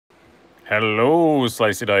Hello,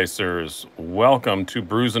 Slicey Dicers. Welcome to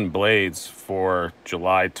Brews and Blades for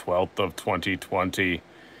July 12th of 2020.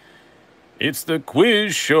 It's the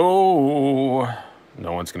quiz show.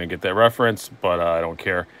 No one's going to get that reference, but I don't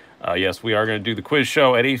care. Yes, we are going to do the quiz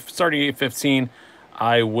show at starting 8:15.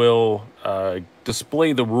 I will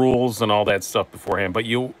display the rules and all that stuff beforehand, but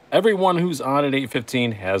everyone who's on at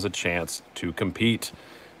 8:15 has a chance to compete.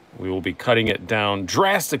 We will be cutting it down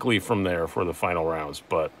drastically from there for the final rounds,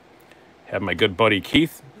 but have my good buddy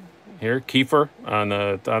Keith here, Kiefer, on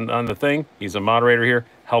the thing. He's a moderator here,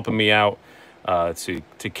 helping me out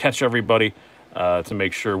to catch everybody, to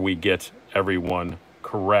make sure we get everyone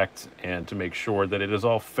correct, and to make sure that it is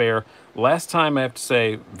all fair. Last time, I have to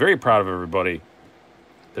say, very proud of everybody.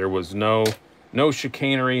 There was no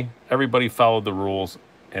chicanery. Everybody followed the rules,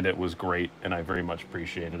 and it was great, and I very much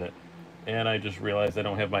appreciated it. And I just realized I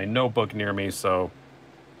don't have my notebook near me, so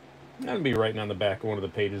I'm going to be writing on the back of one of the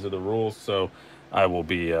pages of the rules, so I will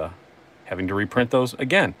be having to reprint those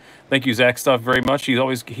again. Thank you, Zach Stuff, very much. He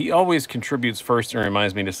always contributes first and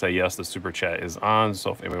reminds me to say, yes, the super chat is on,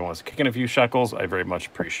 so if anybody wants to kick in a few shekels, I very much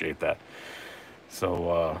appreciate that.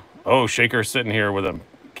 So, oh, Shaker's sitting here with him,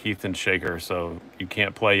 Keith and Shaker, so you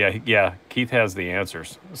can't play. Yeah, Keith has the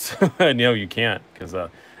answers. So, no, you can't, because I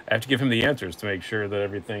have to give him the answers to make sure that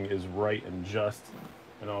everything is right and just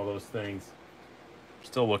and all those things.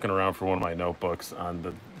 Still looking around for one of my notebooks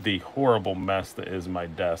on the horrible mess that is my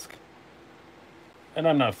desk. And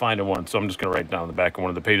I'm not finding one, so I'm just going to write down the back of one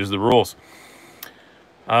of the pages of the rules.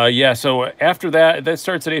 So after that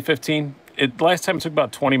starts at 8:15. Last time it took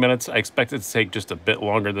about 20 minutes. I expect it to take just a bit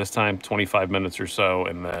longer this time, 25 minutes or so.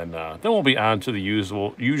 And then we'll be on to the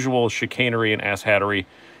usual chicanery and asshattery.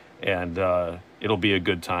 And it'll be a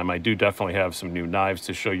good time. I do definitely have some new knives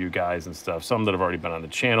to show you guys and stuff. Some that have already been on the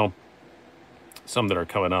channel. Some that are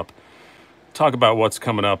coming up. Talk about what's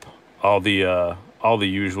coming up, all the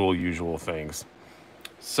usual things.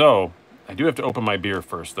 So I do have to open my beer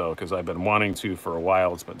first, though, because I've been wanting to for a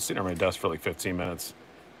while. It's been sitting on my desk for like 15 minutes.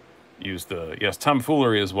 Use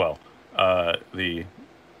tomfoolery as well. The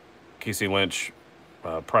Casey Lynch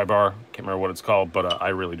Pry Bar. Can't remember what it's called, but I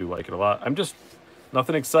really do like it a lot. I'm just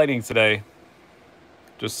nothing exciting today.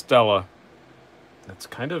 Just Stella. That's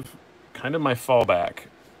kind of my fallback.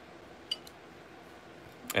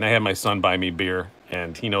 And I had my son buy me beer,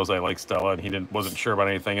 and he knows I like Stella, and he wasn't sure about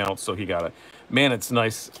anything else, so he got it. Man, it's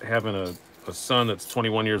nice having a son that's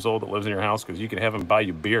 21 years old that lives in your house, because you can have him buy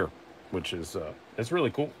you beer, which is it's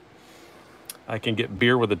really cool. I can get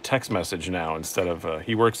beer with a text message now instead of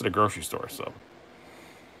he works at a grocery store, so.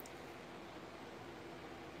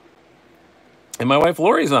 And my wife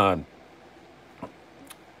Lori's on.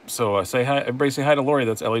 So say hi, everybody say hi to Lori.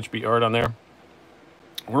 That's LHB Art on there.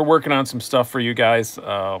 We're working on some stuff for you guys.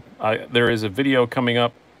 There is a video coming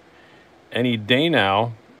up any day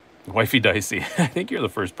now. Wifey Dicey, I think you're the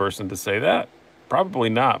first person to say that. Probably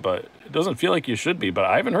not, but it doesn't feel like you should be, but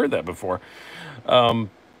I haven't heard that before. We're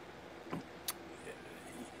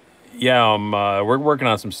working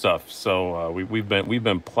on some stuff. So we've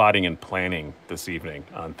been plotting and planning this evening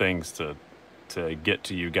on things to get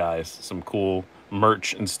to you guys. Some cool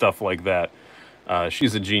merch and stuff like that.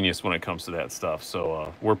 She's a genius when it comes to that stuff.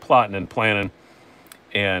 So we're plotting and planning.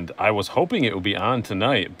 And I was hoping it would be on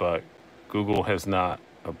tonight, but Google has not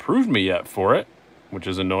approved me yet for it, which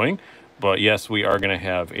is annoying. But yes, we are going to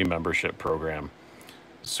have a membership program,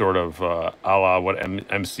 sort of a la what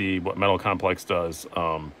what Metal Complex does,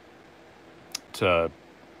 to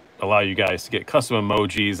allow you guys to get custom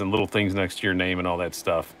emojis and little things next to your name and all that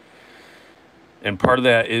stuff. And part of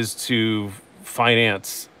that is to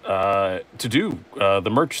finance to do the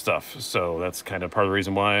merch stuff. So that's kind of part of the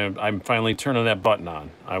reason why I'm finally turning that button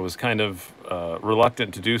on. I was kind of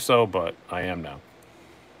reluctant to do so, but I am now.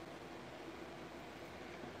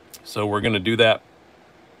 So we're going to do that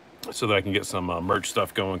so that I can get some merch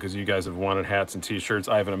stuff going, because you guys have wanted hats and t-shirts.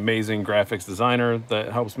 I have an amazing graphics designer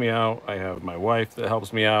that helps me out. I have my wife that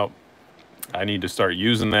helps me out. I need to start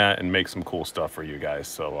using that and make some cool stuff for you guys.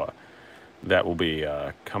 So that will be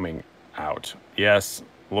coming out. Yes,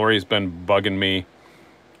 Lori's been bugging me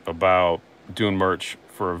about doing merch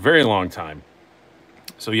for a very long time.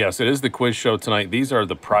 So yes, it is the quiz show tonight. These are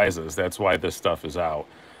the prizes. That's why this stuff is out.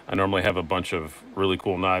 I normally have a bunch of really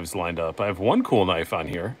cool knives lined up. I have one cool knife on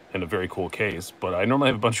here in a very cool case, but I normally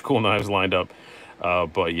have a bunch of cool knives lined up.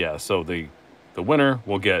 But yeah, so the winner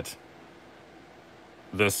will get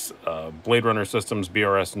this Blade Runner Systems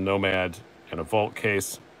BRS Nomad in a vault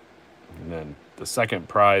case. And then the second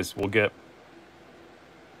prize will get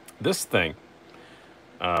this thing,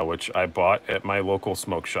 which I bought at my local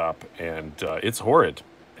smoke shop. And it's horrid.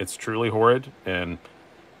 It's truly horrid. And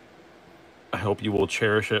hope you will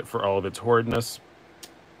cherish it for all of its horridness.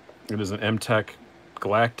 It is an M-Tech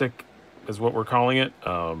Galactic, is what we're calling it.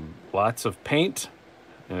 Lots of paint,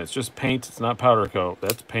 and it's just paint. It's not powder coat.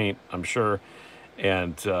 That's paint, I'm sure.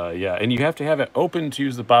 And yeah, and you have to have it open to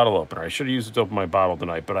use the bottle opener. I should have used it to open my bottle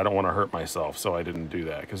tonight, but I don't want to hurt myself, so I didn't do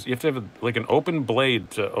that. Because you have to have like an open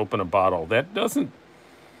blade to open a bottle. That doesn't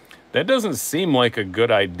seem like a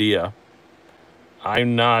good idea.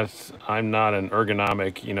 I'm not an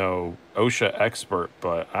ergonomic, OSHA expert,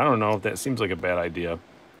 but I don't know if that seems like a bad idea. It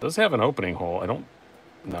does have an opening hole.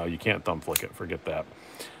 No, you can't thumb flick it. Forget that.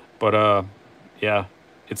 But yeah,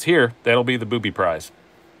 it's here. That'll be the booby prize.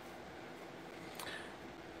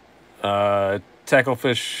 Tackle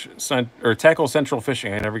Central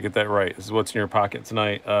Fishing. I never get that right. This is what's in your pocket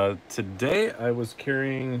tonight. Today I was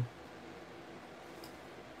carrying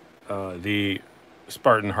the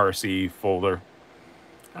Spartan Harsey folder.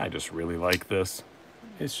 I just really like this.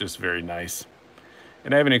 It's just very nice.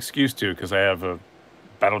 And I have an excuse to, because I have a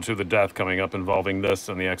battle to the death coming up involving this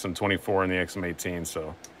and the XM24 and the XM18.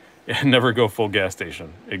 So yeah, never go full gas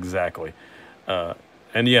station. Exactly.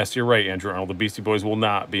 And yes, you're right, Andrew Arnold. The Beastie Boys will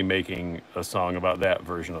not be making a song about that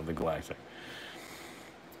version of the Galactic.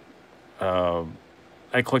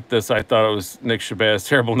 I clicked this. I thought it was Nick Shabazz,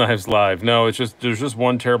 Terrible Knives Live. No, it's just, there's just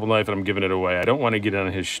one terrible knife and I'm giving it away. I don't want to get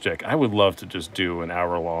on his shtick. I would love to just do an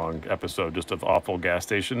hour-long episode just of awful gas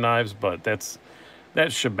station knives, but that's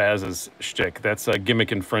Shabazz's shtick. That's a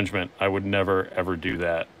gimmick infringement. I would never, ever do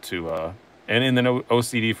that to, and then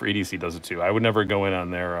OCD for EDC does it too. I would never go in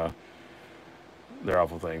on their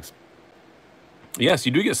awful things. Yes,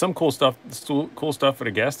 you do get some cool stuff at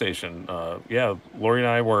a gas station. Yeah, Lori and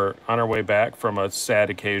I were on our way back from a sad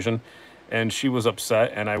occasion, and she was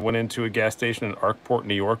upset, and I went into a gas station in Arkport,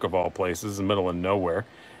 New York, of all places, in the middle of nowhere,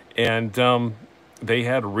 and they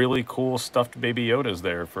had really cool stuffed Baby Yodas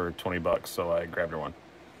there for $20, so I grabbed her one.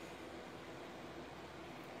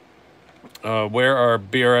 Where are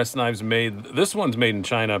BRS knives made? This one's made in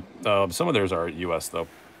China. Some of theirs are U.S., though.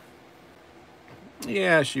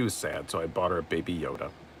 Yeah, she was sad, so I bought her a Baby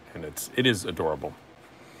Yoda, and it is adorable.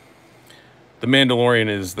 The Mandalorian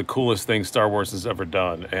is the coolest thing Star Wars has ever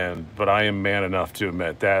done, but I am man enough to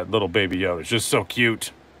admit that little Baby Yoda is just so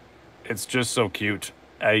cute. It's just so cute.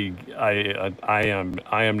 I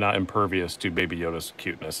am not impervious to Baby Yoda's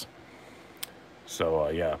cuteness. So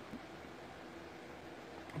yeah,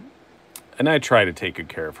 and I try to take good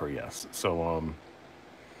care of her. Yes. So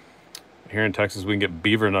here in Texas, we can get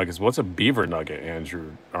beaver nuggets. What's a beaver nugget,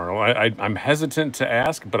 Andrew Arnold? I'm hesitant to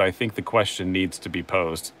ask, but I think the question needs to be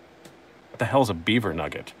posed. What the hell's a beaver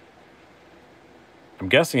nugget? I'm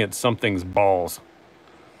guessing it's something's balls.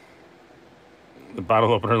 The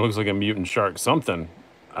bottle opener looks like a mutant shark. Something.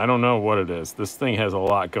 I don't know what it is. This thing has a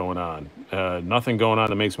lot going on. Nothing going on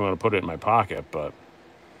that makes me want to put it in my pocket, but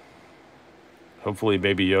hopefully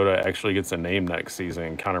Baby Yoda actually gets a name next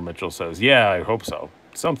season. Connor Mitchell says, yeah, I hope so.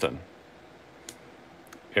 Something.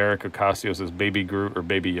 Eric Ocasio says Baby Groot or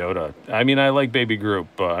Baby Yoda. I mean, I like Baby Groot,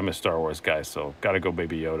 but I'm a Star Wars guy, so gotta go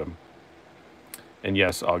Baby Yoda. And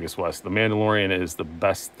yes, August West, The Mandalorian is the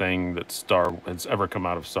best thing that's ever come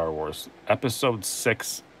out of Star Wars. Episode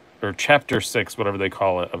 6, or Chapter 6, whatever they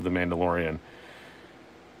call it, of The Mandalorian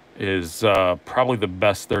is probably the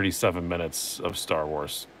best 37 minutes of Star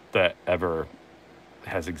Wars that ever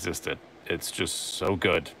has existed. It's just so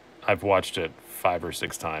good. I've watched it 5 or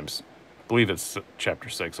 6 times. I believe it's Chapter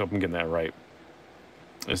 6. Hope I'm getting that right.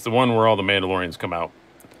 It's the one where all the Mandalorians come out.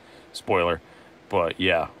 Spoiler. But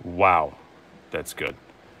yeah, wow. That's good.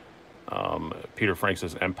 Peter Frank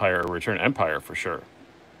says Empire Return. Empire for sure.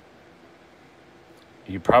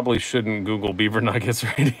 You probably shouldn't Google Beaver Nuggets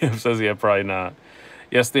Radio. Says, yeah, probably not.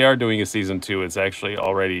 Yes, they are doing a season 2. It's actually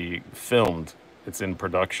already filmed. It's in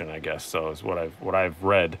production, I guess. So is what I've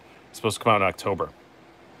read. It's supposed to come out in October.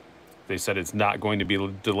 They said it's not going to be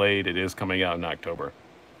delayed. It is coming out in October.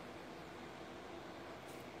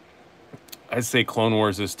 I'd say Clone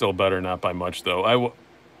Wars is still better, not by much, though.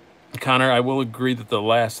 Connor, I will agree that the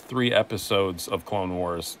last 3 episodes of Clone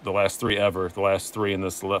Wars, the last 3 ever, the last 3 in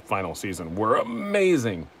this final season, were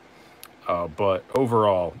amazing. But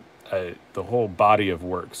overall, the whole body of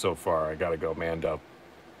work so far, I got to go Mando.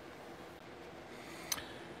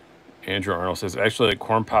 Andrew Arnold says, actually, like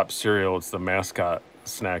Corn Pop cereal, it's the mascot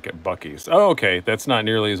snack at Buc-ee's. Oh, okay. That's not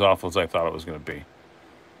nearly as awful as I thought it was going to be.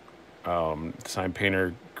 Sign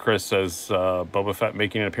painter Chris says, Boba Fett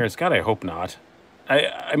making an appearance. God, I hope not.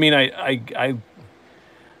 I mean, I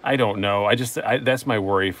don't know. That's my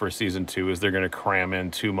worry for season 2 is they're going to cram in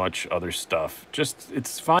too much other stuff. Just,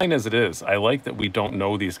 it's fine as it is. I like that we don't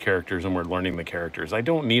know these characters and we're learning the characters. I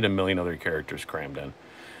don't need a million other characters crammed in.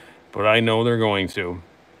 but I know they're going to.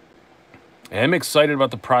 I'm excited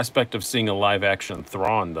about the prospect of seeing a live action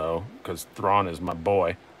Thrawn, though, because Thrawn is my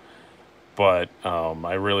boy. But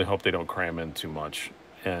I really hope they don't cram in too much.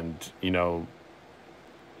 And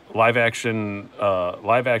live action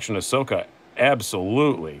Ahsoka,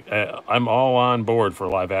 absolutely. I'm all on board for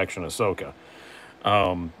live action Ahsoka.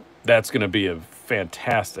 That's going to be a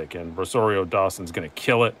fantastic, and Rosario Dawson's going to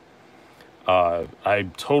kill it.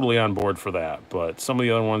 I'm totally on board for that. But some of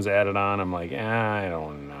the other ones added on, I'm like, I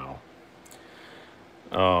don't know.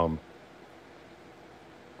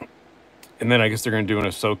 And then I guess they're going to do an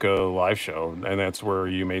Ahsoka live show, and that's where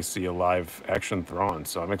you may see a live action Thrawn.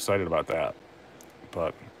 So I'm excited about that.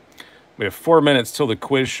 But we have 4 minutes till the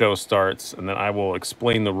quiz show starts, and then I will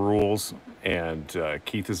explain the rules, and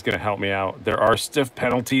Keith is going to help me out. There are stiff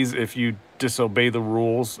penalties if you disobey the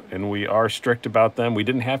rules, and we are strict about them. We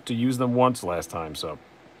didn't have to use them once last time, so.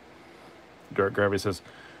 Dirk Gravy says,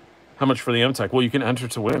 how much for the MTech? Well, you can enter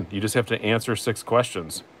to win. You just have to answer 6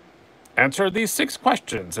 questions. Answer these 6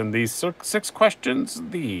 questions, and these 6 questions,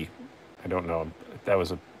 I don't know. That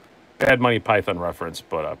was a bad Monty Python reference,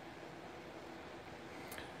 but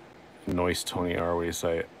Noise Tony R, what do you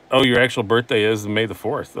say? Oh, your actual birthday is May the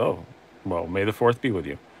 4th. Oh, well, May the 4th be with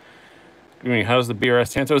you. I mean, how's the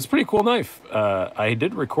BRS Tanto? It's a pretty cool knife. I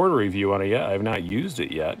did record a review on it yet. I have not used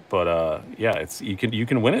it yet, but yeah, you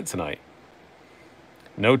can win it tonight.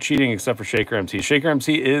 No cheating except for Shaker MT. Shaker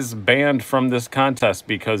MT is banned from this contest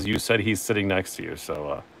because you said he's sitting next to you.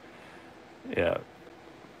 So, yeah.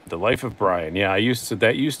 The Life of Brian. Yeah,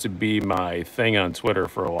 that used to be my thing on Twitter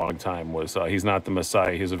for a long time was he's not the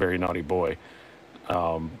Messiah, he's a very naughty boy.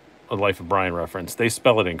 A Life of Brian reference. They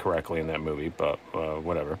spell it incorrectly in that movie, but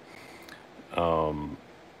whatever.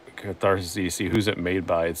 Catharsis EC, who's it made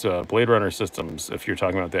by? It's Blade Runner Systems, if you're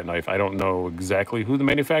talking about that knife. I don't know exactly who the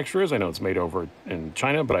manufacturer is. I know it's made over in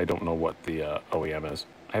China, but I don't know what the OEM is.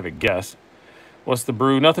 I have a guess. What's the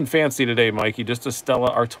brew? Nothing fancy today, Mikey. Just a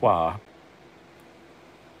Stella Artois.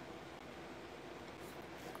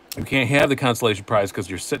 You can't have the consolation prize because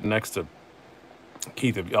you're sitting next to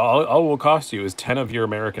Keith. All it will cost you is 10 of your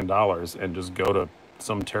American dollars and just go to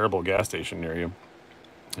some terrible gas station near you.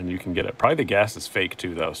 And you can get it. Probably the gas is fake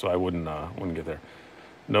too, though, so I wouldn't get there.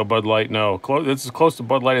 No Bud Light, no. It's as close to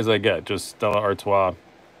Bud Light as I get. Just Stella Artois.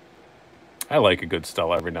 I like a good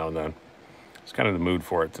Stella every now and then. It's kind of the mood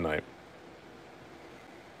for it tonight.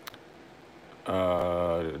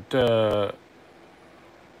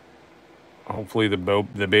 Hopefully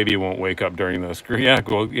the baby won't wake up during this. Yeah,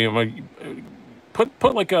 well,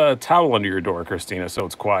 put like a towel under your door, Christina, so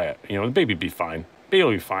it's quiet. The baby'd be fine. Baby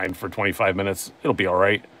will be fine for 25 minutes. It'll be all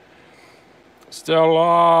right.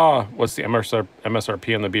 Stella, what's the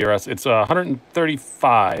MSRP on the BRS? It's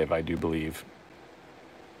 135, I do believe.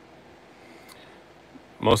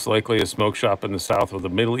 Most likely a smoke shop in the south with a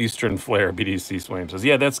Middle Eastern flair, BDC Swaim says.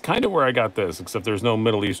 Yeah, that's kind of where I got this, except there's no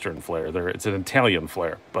Middle Eastern flair. It's an Italian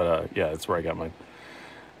flair, but yeah, that's where I got mine.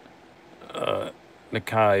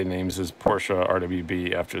 Nakai names his Porsche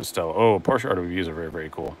RWB after the Stella. Oh, Porsche RWBs are very, very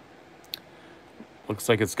cool. Looks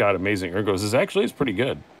like it's got amazing ergos. This actually is pretty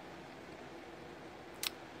good.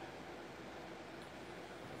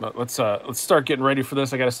 But let's start getting ready for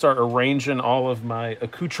this. I got to start arranging all of my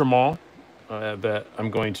accoutrements that I'm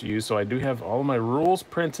going to use. So I do have all of my rules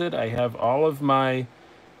printed. I have all of my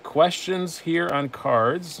questions here on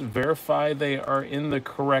cards. Verify they are in the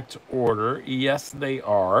correct order. Yes, they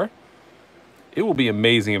are. It will be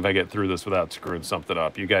amazing if I get through this without screwing something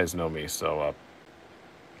up. You guys know me, so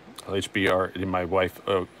LHBR and my wife,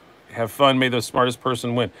 have fun. May the smartest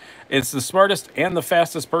person win. It's the smartest and the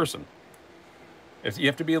fastest person. You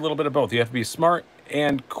have to be a little bit of both. You have to be smart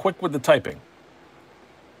and quick with the typing.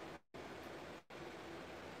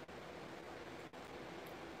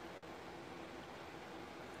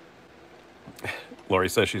 Lori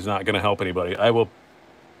says she's not going to help anybody. I will.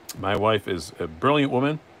 My wife is a brilliant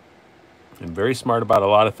woman and very smart about a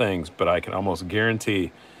lot of things, but I can almost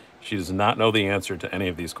guarantee she does not know the answer to any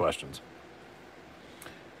of these questions.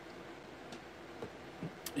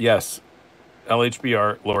 Yes,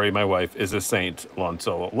 LHBR, Lori, my wife, is a saint. Lon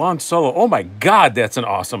Solo. Lon Solo. Oh my God, that's an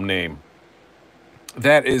awesome name.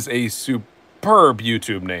 That is a superb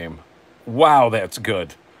YouTube name. Wow, that's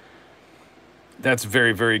good. That's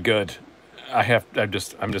very, very good. I'm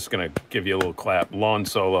just gonna give you a little clap. Lon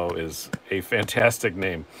Solo is a fantastic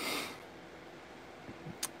name.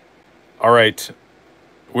 All right.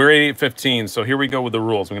 We're at 8:15, so here we go with the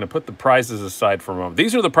rules. I'm going to put the prizes aside for a moment.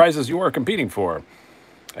 These are the prizes you are competing for.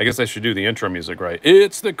 I guess I should do the intro music right.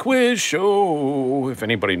 It's the quiz show. If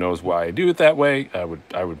anybody knows why I do it that way,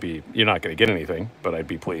 I would be. You're not going to get anything, but I'd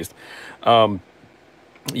be pleased.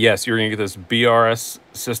 Yes, you're going to get this BRS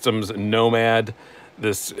Systems Nomad.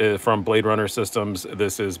 This is from Blade Runner Systems.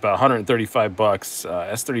 This is about 135 bucks.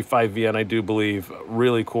 S35VN, I do believe.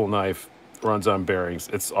 Really cool knife. Runs on bearings.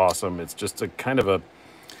 It's awesome. It's just a kind of a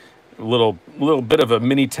little bit of a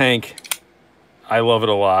mini tank. I love it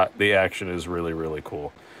a lot. The action is really, really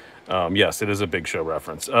cool. Yes, it is a Big Show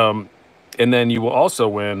reference. And then you will also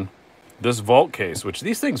win this vault case, which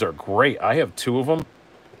these things are great. I have 2 of them.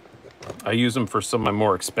 I use them for some of my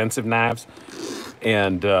more expensive knives,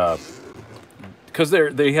 and because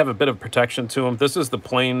they have a bit of protection to them. This is the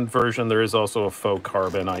plain version. There is also a faux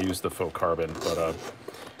carbon. I use the faux carbon, but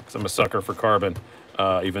because I'm a sucker for carbon,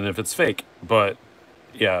 even if it's fake. But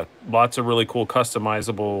yeah, lots of really cool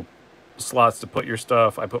customizable slots to put your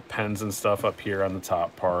stuff. I put pens and stuff up here on the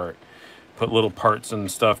top part. Put little parts and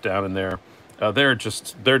stuff down in there. They're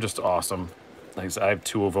just awesome. Like I said, I have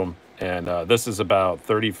 2 of them. And this is about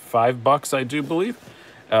 35 bucks, I do believe.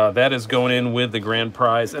 That is going in with the grand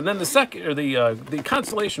prize, and then the second, or the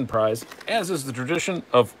consolation prize, as is the tradition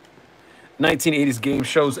of 1980s game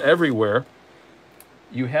shows everywhere.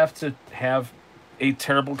 You have to have a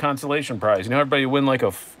terrible consolation prize. You know, everybody win like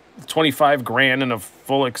a 25 grand and a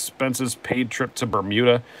full expenses paid trip to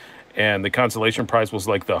Bermuda, and the consolation prize was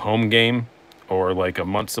like the home game or like a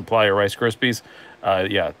month's supply of Rice Krispies.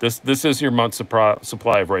 Yeah, this is your month's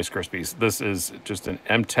supply of Rice Krispies. This is just an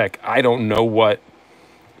M-Tech. I don't know what.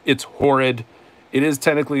 It's horrid. It is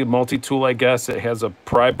technically a multi-tool, I guess. It has a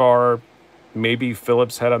pry bar, maybe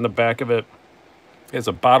Phillips head on the back of it. It has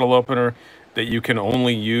a bottle opener that you can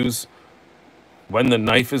only use when the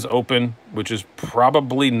knife is open, which is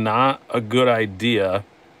probably not a good idea,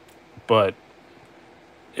 but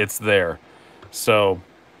it's there. So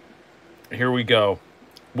here we go.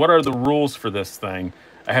 What are the rules for this thing?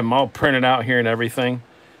 I have them all printed out here and everything.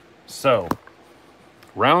 So,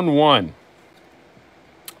 round 1.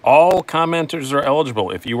 All commenters are eligible.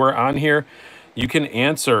 If you are on here, you can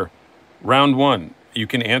answer round 1. You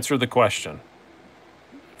can answer the question.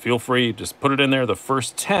 Feel free, just put it in there. The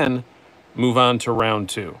first 10 move on to round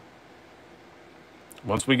 2.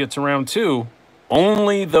 Once we get to round 2,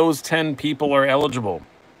 only those 10 people are eligible.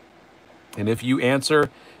 And if you answer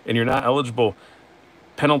and you're not eligible,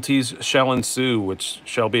 penalties shall ensue, which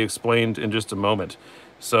shall be explained in just a moment.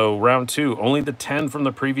 So round 2, only the 10 from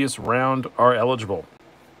the previous round are eligible.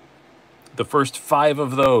 The first 5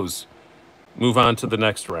 of those move on to the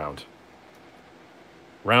next round.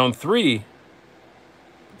 Round 3,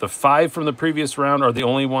 the 5 from the previous round are the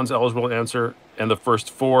only ones eligible to answer, and the first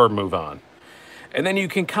 4 move on. And then you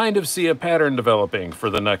can kind of see a pattern developing for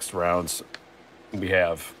the next rounds. We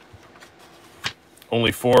have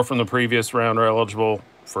only 4 from the previous round are eligible,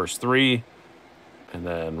 first 3, and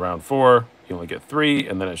then round 4, you only get 3,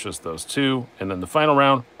 and then it's just those 2, and then the final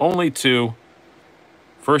round, only 2.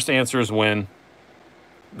 First answers win.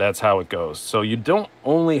 That's how it goes. So you don't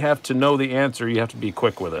only have to know the answer, you have to be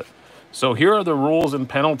quick with it. So here are the rules and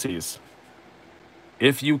penalties.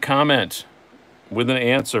 If you comment with an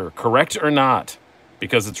answer, correct or not,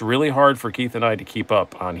 because it's really hard for Keith and I to keep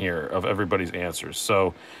up on here of everybody's answers.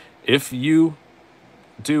 So if you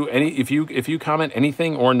do if you comment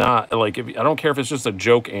anything or not, like I don't care if it's just a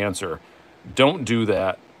joke answer, don't do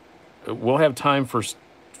that. We'll have time for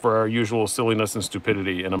our usual silliness and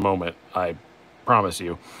stupidity in a moment, I promise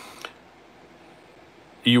you.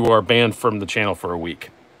 You are banned from the channel for a week,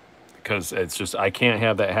 because it's just, I can't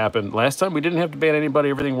have that happen. Last time we didn't have to ban anybody,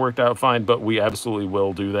 everything worked out fine, but we absolutely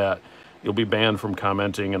will do that. You'll be banned from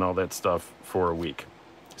commenting and all that stuff for a week.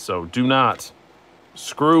 So do not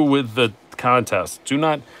screw with the contest. Do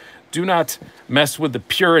not mess with the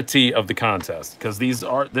purity of the contest, because it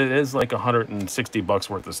is like 160 bucks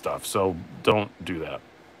worth of stuff. So don't do that.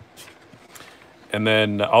 And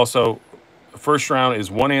then also, first round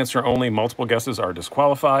is 1 answer only. Multiple guesses are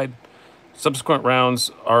disqualified. Subsequent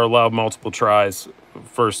rounds are allowed multiple tries.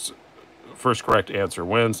 First correct answer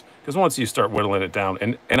wins, because once you start whittling it down,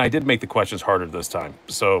 and I did make the questions harder this time,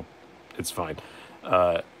 so it's fine.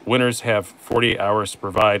 Winners have 48 hours to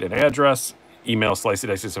provide an address. Email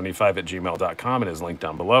sliceydicy75@gmail.com. It is linked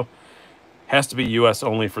down below. Has to be U.S.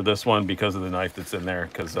 only for this one because of the knife that's in there,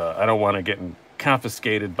 because I don't want to get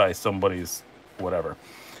confiscated by somebody's whatever.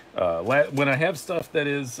 When I have stuff that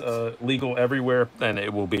is legal everywhere, then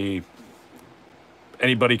it will be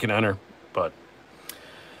anybody can enter. But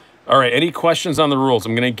all right, any questions on the rules?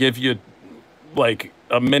 I'm going to give you like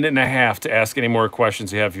a minute and a half to ask any more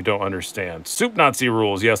questions you have if you don't understand. Soup Nazi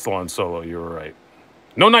rules. Yes, Lon Solo, you were right.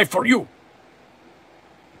 No knife for you.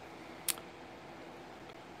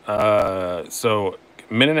 So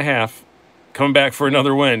minute and a half, coming back for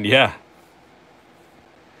another win. Yeah.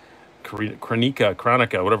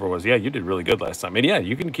 Chronica, whatever it was. Yeah, you did really good last time. And yeah,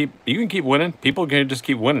 you can keep winning. People can just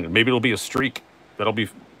keep winning. Maybe it'll be a streak. That'll be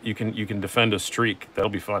you can defend a streak. That'll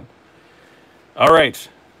be fun. All right.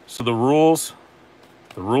 So the rules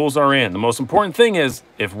are in. The most important thing is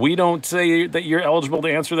if we don't say that you're eligible to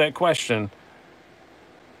answer that question,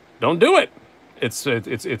 don't do it. It's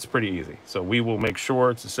pretty easy. So we will make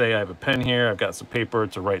sure to say I have a pen here. I've got some paper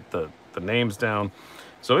to write the names down.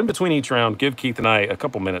 So in between each round, give Keith and I a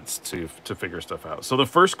couple minutes to figure stuff out. So the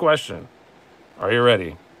first question, are you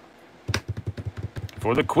ready?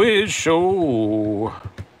 For the quiz show.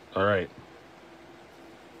 All right.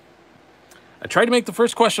 I tried to make the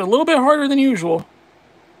first question a little bit harder than usual.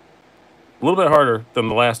 A little bit harder than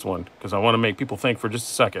the last one, because I want to make people think for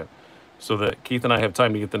just a second so that Keith and I have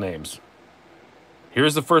time to get the names.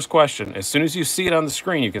 Here's the first question. As soon as you see it on the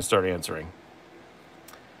screen, you can start answering.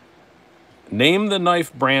 Name the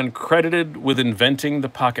knife brand credited with inventing the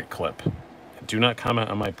pocket clip. Do not comment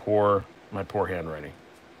on my poor handwriting.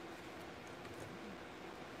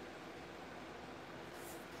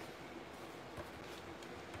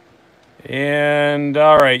 And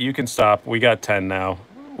all right, you can stop. We got 10 now.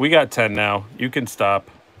 You can stop.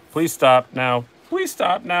 Please stop now. Please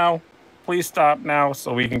stop now. Please stop now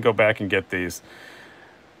so we can go back and get these.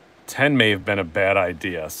 10 may have been a bad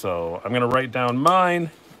idea, so I'm going to write down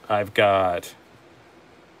mine. I've got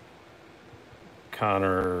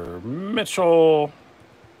Connor Mitchell,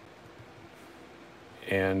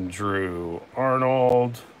 Andrew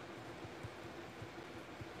Arnold,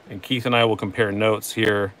 and Keith and I will compare notes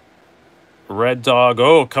here. Red Dog,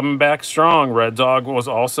 oh, coming back strong. Red Dog was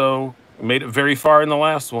also made it very far in the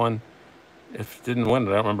last one. If didn't win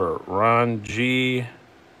it, I don't remember. Ron G.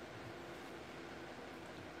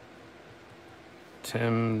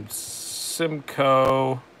 Tim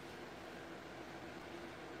Simcoe.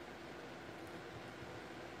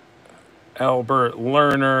 Albert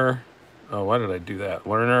Lerner. Oh, why did I do that?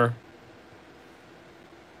 Lerner.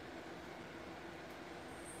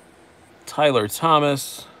 Tyler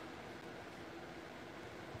Thomas.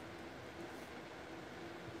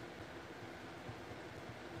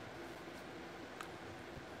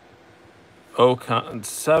 Ocon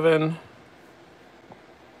 7.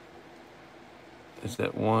 Is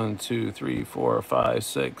that 1, 2, 3, 4, 5,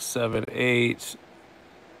 6, 7, 8?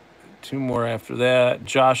 Two more after that.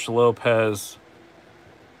 Josh Lopez.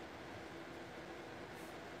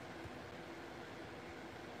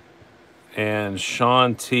 And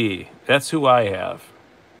Sean T. That's who I have.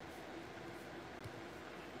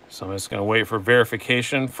 So I'm just going to wait for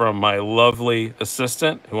verification from my lovely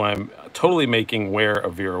assistant, who I'm totally making wear a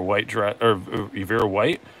Vanna White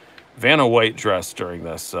dress during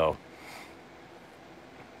this. So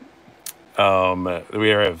we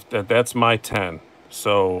have that's my 10.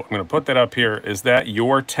 So I'm going to put that up here. Is that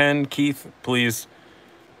your 10, Keith? Please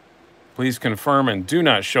confirm and do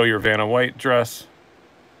not show your Vanna White dress.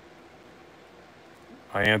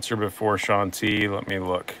 I answered before Sean T. Let me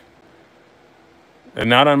look. And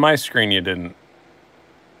not on my screen, you didn't.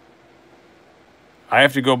 I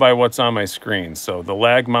have to go by what's on my screen. So the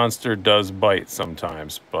lag monster does bite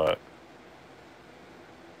sometimes, but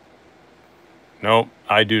nope,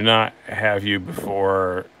 I do not have you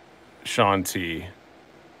before Sean T.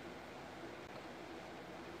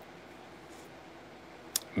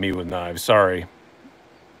 Me with knives, sorry.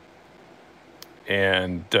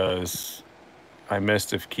 And I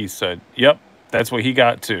missed if Keith said, yep, that's what he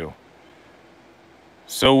got too.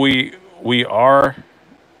 So we are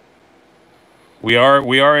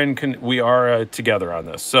together on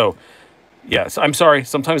this. So yes, I'm sorry.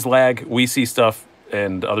 Sometimes lag. We see stuff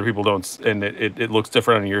and other people don't, and it looks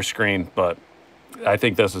different on your screen. But I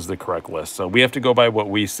think this is the correct list. So we have to go by what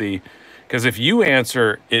we see, because if you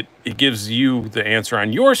answer it, it gives you the answer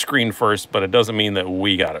on your screen first, but it doesn't mean that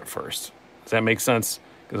we got it first. Does that make sense?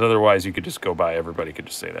 Because otherwise, you could just go by. Everybody could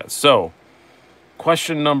just say that. So,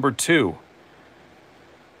 question number 2.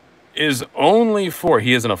 Is only for,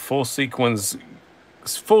 he is in a full sequins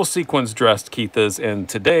dressed, Keith is, and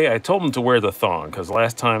today I told him to wear the thong, because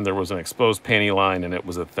last time there was an exposed panty line and it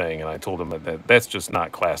was a thing, and I told him that's just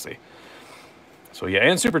not classy. So yeah,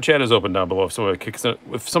 and Super Chat is open down below if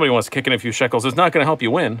somebody wants to kick in a few shekels. It's not going to help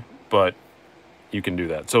you win, but you can do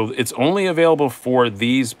that. So it's only available for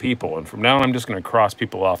these people, and from now on I'm just going to cross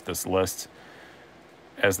people off this list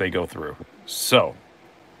as they go through. So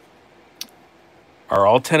are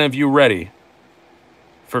all 10 of you ready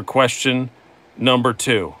for question number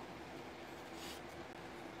 2?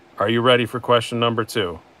 Are you ready for question number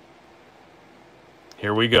 2?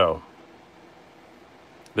 Here we go.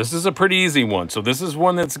 This is a pretty easy one. So this is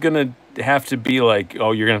one that's going to have to be like,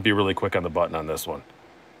 oh, you're going to be really quick on the button on this one.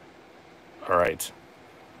 All right.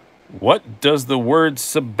 What does the word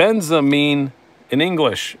sebenza mean in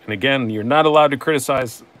English? And again, you're not allowed to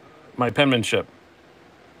criticize my penmanship.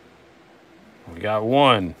 We got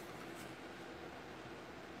one.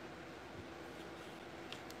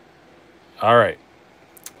 All right.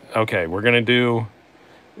 Okay, we're going to do...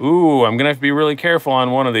 Ooh, I'm going to have to be really careful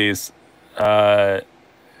on one of these. I'm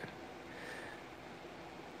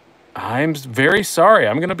very sorry.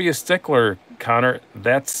 I'm going to be a stickler, Connor.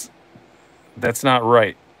 That's not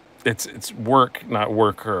right. It's work, not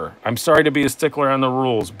worker. I'm sorry to be a stickler on the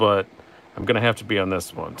rules, but I'm going to have to be on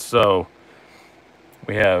this one. So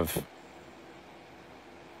we have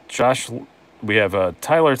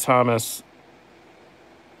Tyler Thomas.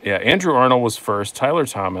 Yeah, Andrew Arnold was first. Tyler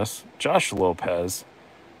Thomas, Josh Lopez,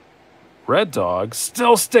 Red Dog,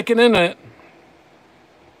 still sticking in it.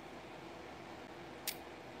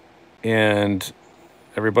 And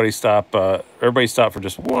everybody stop for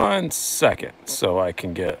just 1 second so I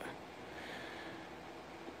can get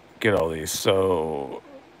all these. So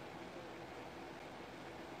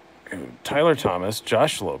Tyler Thomas,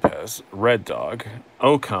 Josh Lopez, Red Dog,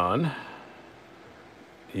 Ocon,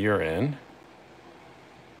 you're in.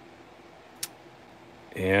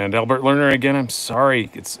 And Albert Lerner again, I'm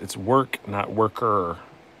sorry. It's work, not worker.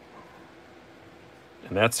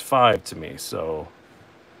 And that's 5 to me, so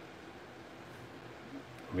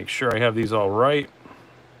make sure I have these all right.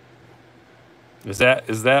 Is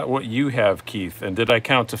that what you have, Keith? And did I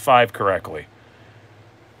count to 5 correctly?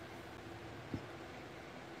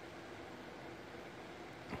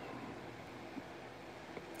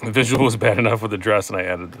 The visual was bad enough with the dress, and I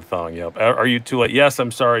added the thong. Yep. Are you too late? Yes, I'm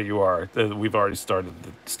sorry. You are. We've already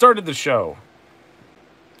started the show.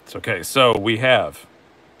 It's okay. So we have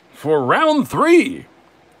for round 3.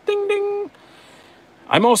 Ding ding.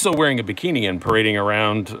 I'm also wearing a bikini and parading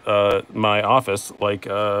around my office like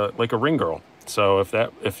a ring girl. So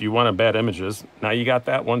if you wanted bad images, now you got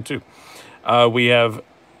that one too. We have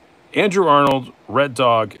Andrew Arnold, Red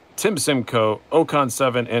Dog, Tim Simcoe, Ocon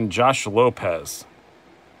 7, and Josh Lopez.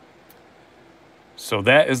 So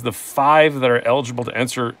that is the 5 that are eligible to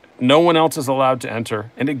enter. No one else is allowed to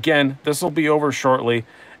enter. And again, this will be over shortly,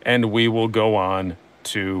 and we will go on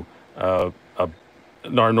to our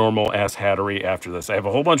normal ass hattery after this. I have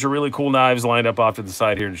a whole bunch of really cool knives lined up off to the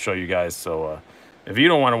side here to show you guys. So if you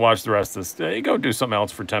don't want to watch the rest of this, go do something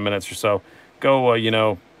else for 10 minutes or so. Go,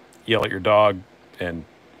 yell at your dog, and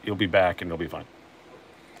you'll be back, and it'll be fine.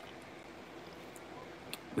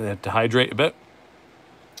 To hydrate a bit.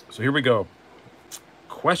 So here we go.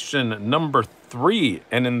 Question number 3.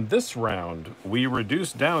 And in this round, we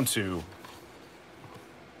reduce down to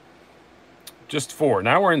just 4.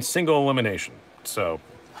 Now we're in single elimination. So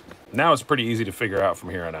now it's pretty easy to figure out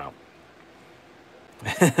from here on out.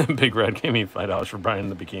 Big Red gave me $5 for buying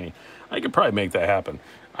the bikini. I could probably make that happen.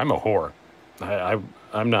 I'm a whore.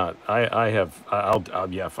 I'm not.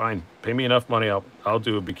 Yeah, fine. Pay me enough money. I'll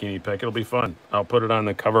do a bikini pic. It'll be fun. I'll put it on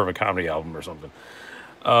the cover of a comedy album or something.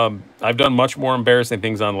 I've done much more embarrassing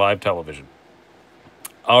things on live television.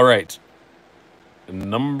 All right.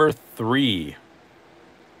 Number 3.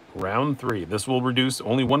 Round 3. This will reduce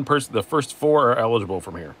only one person. The first 4 are eligible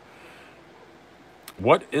from here.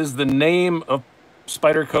 What is the name of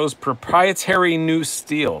Spyderco's proprietary new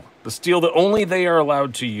steel? The steel that only they are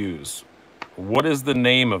allowed to use. What is the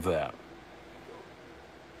name of that?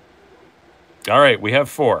 All right, we have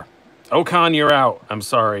 4. Ocon, you're out. I'm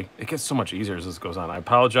sorry. It gets so much easier as this goes on. I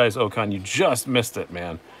apologize, Ocon. You just missed it,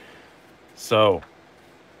 man. So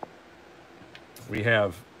we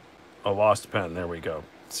have a lost pen. There we go.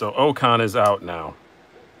 So Ocon is out now.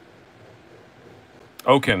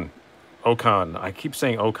 Ocon. I keep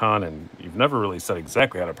saying Ocon, and you've never really said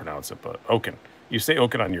exactly how to pronounce it, but Ocon. You say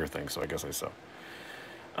Ocon on your thing, so I guess I so.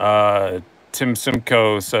 Tim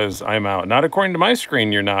Simcoe says, I'm out. Not according to my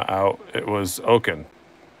screen, you're not out. It was Ocon.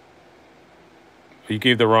 You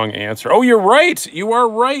gave the wrong answer. Oh, you're right. You are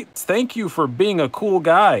right. Thank you for being a cool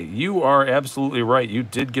guy. You are absolutely right. You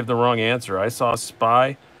did give the wrong answer. I saw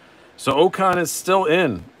Spy. So Ocon is still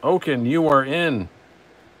in. Ocon, you are in.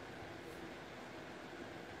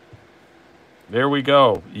 There we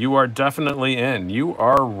go. You are definitely in. You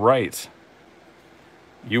are right.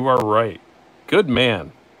 You are right. Good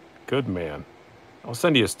man. Good man. I'll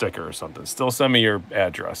send you a sticker or something. Still send me your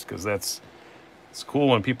address, because it's cool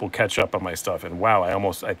when people catch up on my stuff. And wow,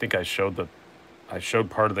 I think I showed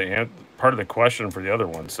part of the question for the other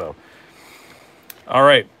one. So, all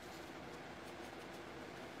right.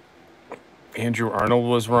 Andrew Arnold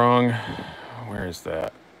was wrong. Where is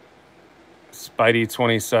that? Spidey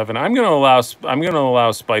 27. I'm gonna allow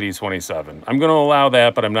Spidey 27. I'm gonna allow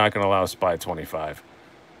that, but I'm not gonna allow Spy 25.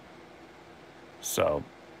 So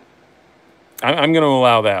I'm going to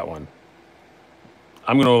allow that one.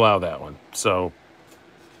 So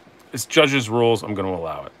it's judges' rules. I'm going to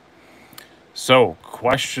allow it. So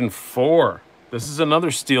question 4. This is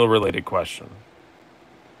another steel-related question.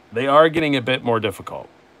 They are getting a bit more difficult.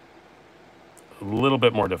 A little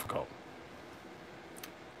bit more difficult.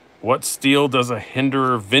 What steel does a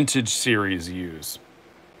Hinderer Vintage Series use?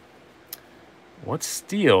 What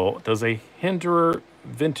steel does a Hinderer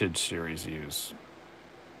Vintage Series use?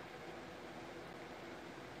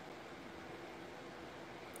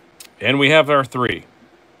 And we have our 3.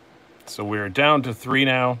 So we're down to 3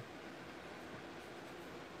 now.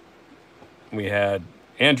 We had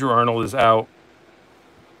Andrew Arnold is out.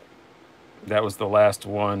 That was the last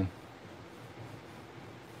one.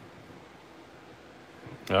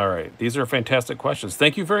 All right. These are fantastic questions.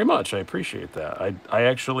 Thank you very much. I appreciate that. I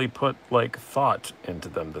actually put like thought into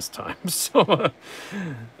them this time. So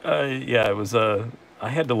yeah, it was I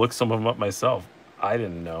had to look some of them up myself. I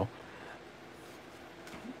didn't know.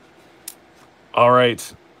 All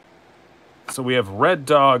right. So we have Red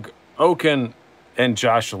Dog, Oaken, and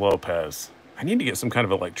Josh Lopez. I need to get some kind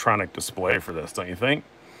of electronic display for this, don't you think?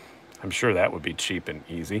 I'm sure that would be cheap and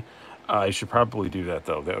easy. I should probably do that,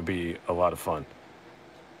 though. That would be a lot of fun.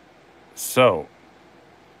 So,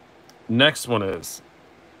 next one is...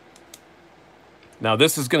 Now,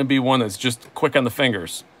 this is going to be one that's just quick on the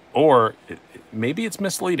fingers. Or maybe it's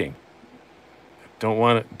misleading. Don't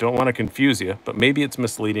want to confuse you, but maybe it's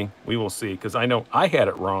misleading. We will see, because I know I had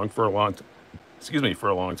it wrong for a long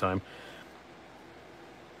time.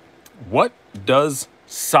 What does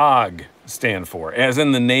SOG stand for? As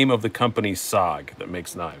in the name of the company SOG that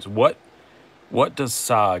makes knives. What does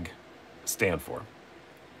SOG stand for?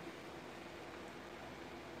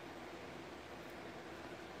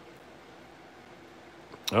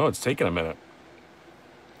 Oh, it's taking a minute.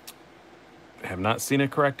 I have not seen a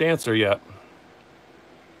correct answer yet.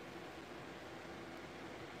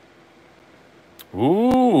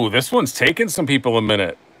 Ooh, this one's taking some people a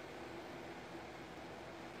minute.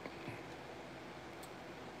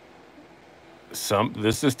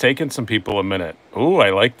 This is taking some people a minute. Ooh, I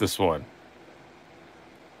like this one.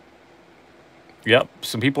 Yep,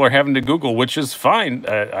 some people are having to Google, which is fine.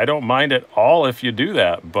 I don't mind at all if you do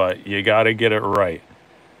that, but you got to get it right.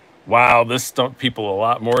 Wow, this stumped people a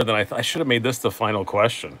lot more than I thought. I should have made this the final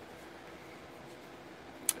question.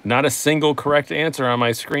 Not a single correct answer on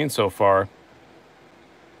my screen so far.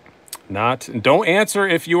 Don't answer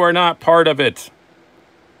if you are not part of it.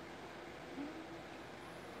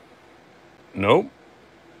 Nope.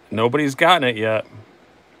 Nobody's gotten it yet.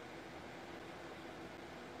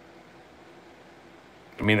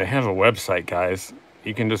 I mean, they have a website, guys.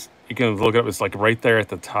 You can look it up. It's like right there at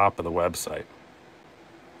the top of the website.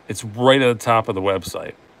 It's right at the top of the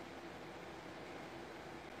website.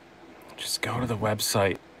 Just go to the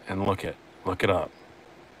website and look it up.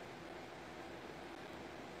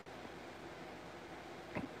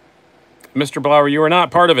 Mr. Blower, you are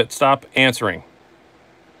not part of it. Stop answering.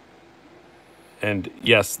 And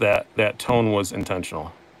yes, that tone was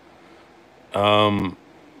intentional. All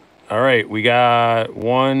right, we got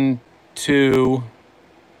 1, 2.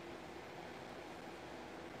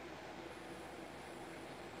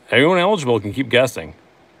 Everyone eligible can keep guessing.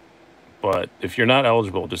 But if you're not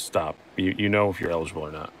eligible, just stop. You know if you're eligible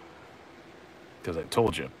or not. Because I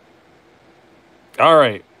told you. All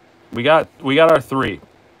right. We got our 3.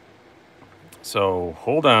 So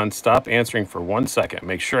hold on, stop answering for 1 second.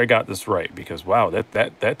 Make sure I got this right, because wow,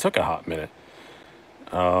 that took a hot minute.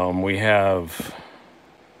 We have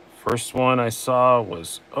first one I saw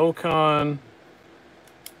was Ocon,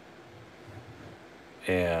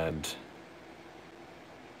 and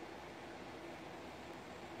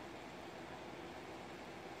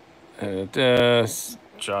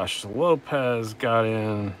Josh Lopez got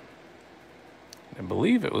in. I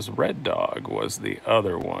believe it was Red Dog was the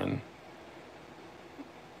other one.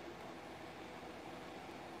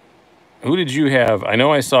 Who did you have? I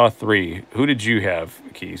know I saw 3. Who did you have,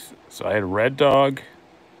 Keith? So I had Red Dog,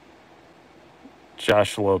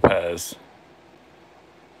 Josh Lopez.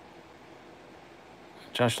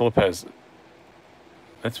 Josh Lopez.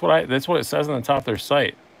 That's what it says on the top of their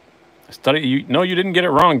site. No, you didn't get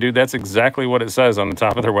it wrong, dude. That's exactly what it says on the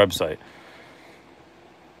top of their website.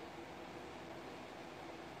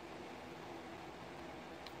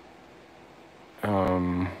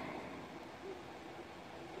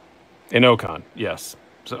 In Ocon, yes.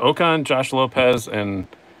 So Ocon, Josh Lopez, and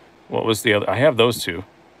what was the other? I have those 2.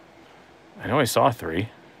 I know I saw 3.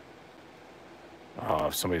 Oh,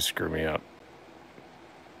 somebody screwed me up.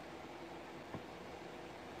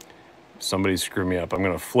 Somebody screw me up. I'm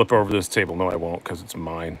going to flip over this table. No, I won't, because it's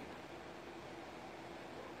mine.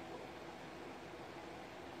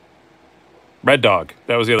 Red Dog.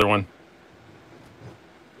 That was the other one.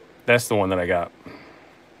 That's the one that I got.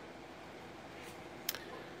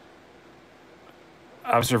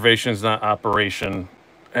 Observations, not operation.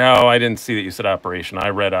 Oh, I didn't see that you said operation. I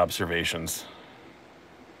read observations.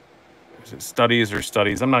 Is it studies or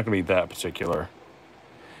studies? I'm not going to be that particular.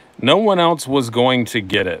 No one else was going to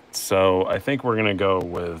get it, so I think we're going to go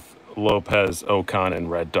with Lopez, Ocon,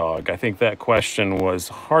 and Red Dog. I think that question was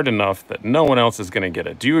hard enough that no one else is going to get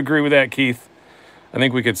it. Do you agree with that, Keith? I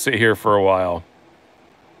think we could sit here for a while.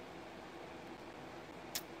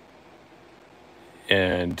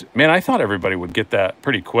 And, man, I thought everybody would get that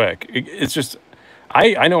pretty quick. It's just,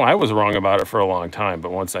 I know I was wrong about it for a long time,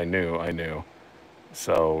 but once I knew, I knew.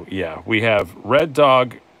 So, yeah, we have Red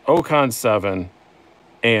Dog, Ocon 7,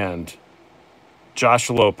 and Josh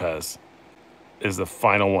Lopez is the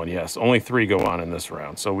final one. Yes, only 3 go on in this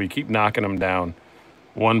round. So we keep knocking them down,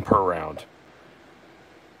 1 per round.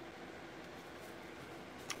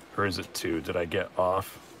 Or is it 2? Did I get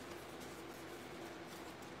off?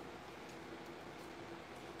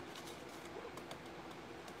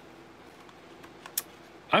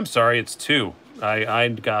 I'm sorry, it's 2. I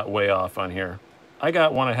got way off on here. I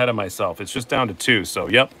got one ahead of myself. It's just down to 2, so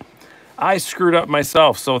yep. I screwed up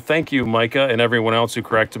myself, so thank you, Micah, and everyone else who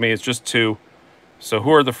corrected me. It's just 2. So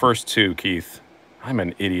who are the first 2, Keith? I'm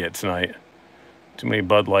an idiot tonight. Too many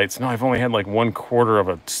Bud Lights. No, I've only had like 1/4 of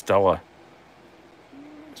a Stella.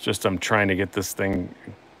 It's just I'm trying to get this thing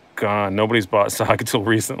gone. Nobody's bought Saga till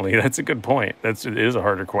recently. That's a good point. It is a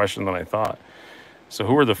harder question than I thought. So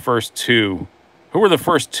who are the first 2? Who were the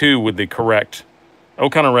first 2 with the correct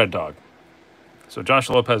Ocon or Red Dog? So Josh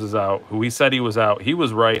Lopez is out. Who he said he was out. He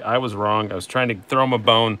was right. I was wrong. I was trying to throw him a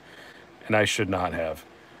bone, and I should not have.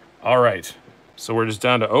 All right. So we're just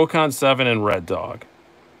down to Ocon 7 and Red Dog.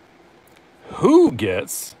 Who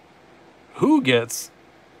gets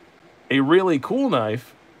a really cool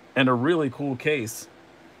knife and a really cool case?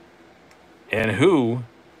 And who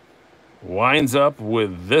winds up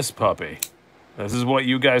with this puppy? This is what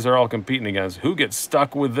you guys are all competing against. Who gets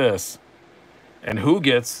stuck with this? And who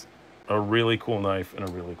gets a really cool knife and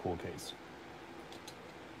a really cool case?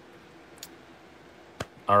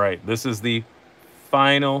 All right, this is the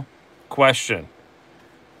final question.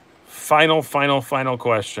 Final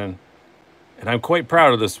question. And I'm quite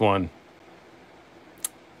proud of this one.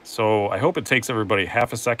 So I hope it takes everybody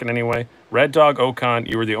half a second anyway. Red Dog, Ocon,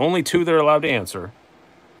 you were the only 2 that are allowed to answer.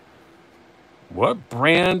 What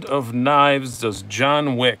brand of knives does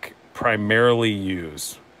John Wick primarily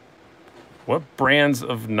use? What brands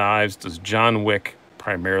of knives does John Wick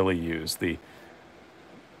primarily use? The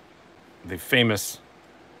famous...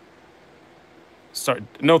 Sorry,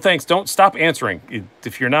 no thanks, don't stop answering.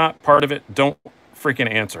 If you're not part of it, don't freaking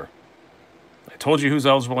answer. I told you who's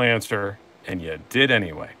eligible to answer, and you did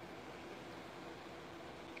anyway.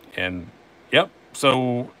 And, yep,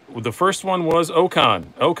 so the first one was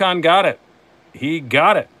Ocon. Ocon got it. He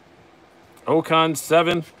got it. Ocon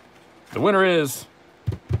 7. The winner is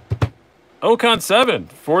Ocon 7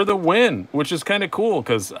 for the win, which is kind of cool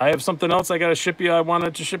because I have something else I got to ship you. I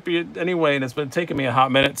wanted to ship you anyway, and it's been taking me a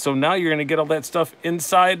hot minute. So now you're going to get all that stuff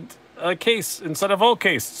inside a case, inside a vault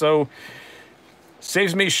case. So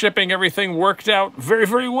saves me shipping. Everything worked out very,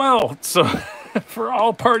 very well. So for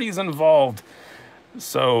all parties involved.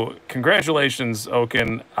 So congratulations,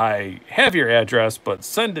 Oaken. I have your address, but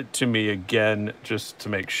send it to me again just to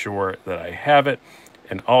make sure that I have it.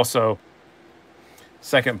 And also,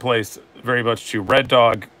 second place, very much to Red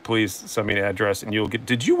Dog. Please send me an address, and you'll get.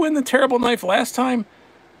 Did you win the terrible knife last time?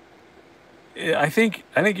 I think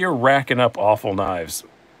you're racking up awful knives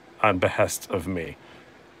on behest of me.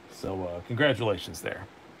 So congratulations there.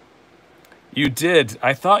 You did.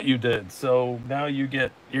 I thought you did. So now you're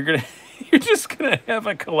just gonna have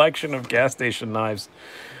a collection of gas station knives.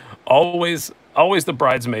 Always the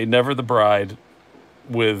bridesmaid, never the bride,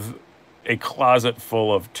 with a closet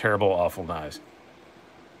full of terrible, awful knives.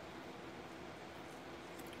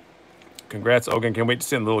 Congrats, Ogan. Can't wait to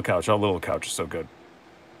see on the little couch. Oh, little couch is so good.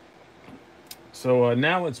 So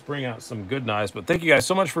now let's bring out some good knives. But thank you guys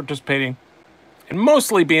so much for participating. And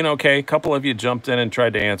mostly being okay. A couple of you jumped in and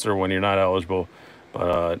tried to answer when you're not eligible.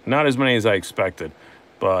 But not as many as I expected.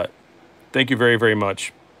 But thank you very, very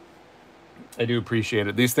much. I do appreciate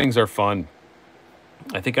it. These things are fun.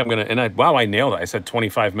 I think I'm going to... Wow, I nailed it. I said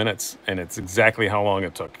 25 minutes, and it's exactly how long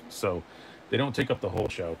it took. So they don't take up the whole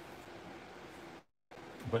show.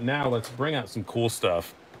 But now let's bring out some cool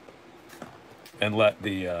stuff and let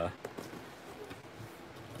the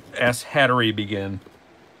ass hattery begin.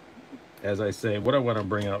 as I say, what I want to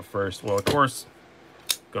bring out first. Well, of course,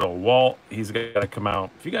 good old Walt. He's got to come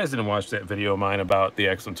out. If you guys didn't watch that video of mine about the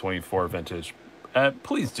XM24 vintage,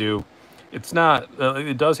 please do. It's not.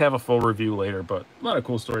 It does have a full review later, but a lot of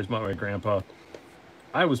cool stories about my grandpa.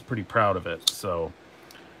 I was pretty proud of it. So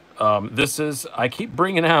this is. I keep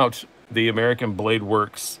bringing out the American Blade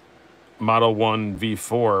Works Model 1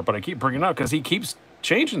 V4, but I keep bringing it out because he keeps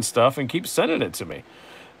changing stuff and keeps sending it to me.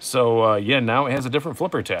 So, yeah, now it has a different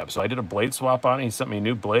flipper tab. So I did a blade swap on it. He sent me a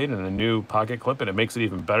new blade and a new pocket clip, and it makes it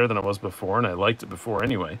even better than it was before, and I liked it before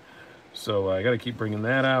anyway. So I got to keep bringing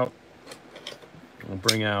that out. We'll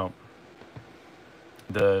bring out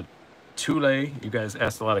the Thule. You guys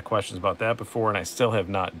asked a lot of questions about that before, and I still have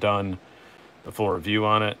not done the full review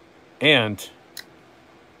on it. And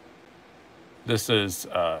this is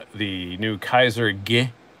the new Kaiser G.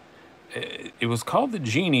 It was called the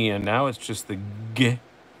Genie, and now it's just the G,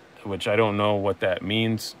 which I don't know what that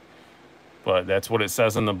means, but that's what it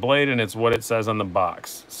says on the blade, and it's what it says on the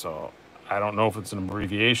box. So I don't know if it's an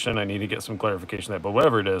abbreviation. I need to get some clarification of that, but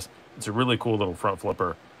whatever it is, it's a really cool little front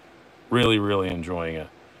flipper. Really, really enjoying it.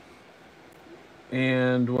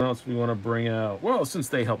 And what else do we want to bring out? Well, since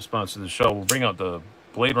they help sponsor the show, we'll bring out the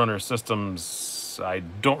Blade Runner Systems. I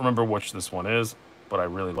don't remember which this one is, but I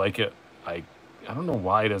really like it. I don't know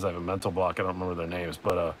why it is. I have a mental block. I don't remember their names,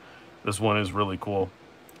 but this one is really cool.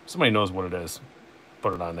 Somebody knows what it is.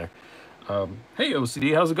 Put it on there. Hey,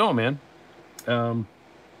 OCD, how's it going, man?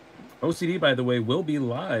 OCD, by the way, will be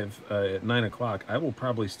live at 9 o'clock. I will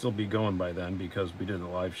probably still be going by then because we did a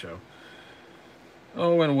live show.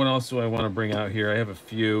 Oh, and what else do I want to bring out here? I have a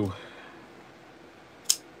few.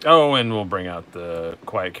 Oh, and we'll bring out the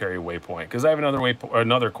Quiet Carry Waypoint because I have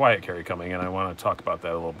another Quiet Carry coming, and I want to talk about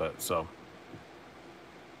that a little bit. So,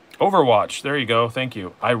 Overwatch, there you go. Thank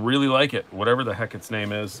you. I really like it. Whatever the heck its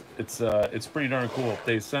name is, it's pretty darn cool.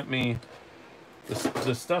 They sent me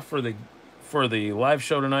the stuff for the live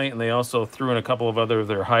show tonight, and they also threw in a couple of other of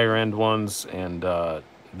their higher end ones, and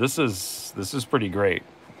this is pretty great.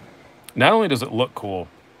 Not only does it look cool,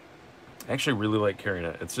 I actually really like carrying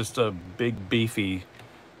it. It's just a big, beefy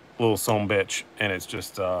little sumbitch, and it's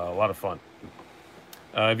just a lot of fun.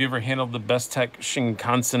 Have you ever handled the Best Tech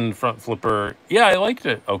Shinkansen front flipper? Yeah, I liked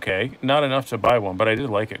it. Okay, not enough to buy one, but I did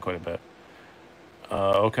like it quite a bit.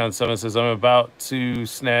 Ocon7 says, I'm about to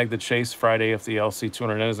snag the Chase Friday if the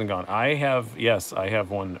LC200N isn't gone. Yes, I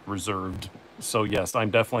have one reserved. So yes,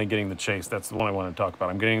 I'm definitely getting the Chase. That's the one I want to talk about.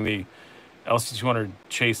 I'm getting the LC200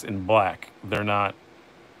 Chase in black. They're not,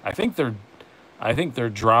 I think they're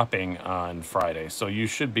dropping on Friday. So you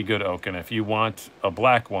should be good, Oaken. If you want a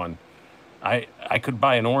black one, I could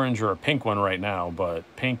buy an orange or a pink one right now, but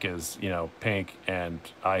pink is, pink, and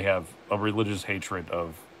I have a religious hatred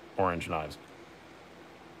of orange knives.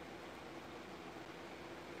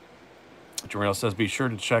 Jamil says, be sure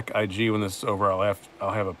to check IG when this is over.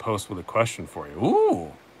 I'll have a post with a question for you.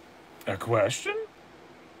 Ooh, a question?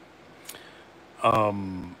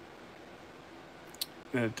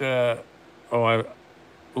 That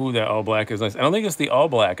all black is nice. I don't think it's the all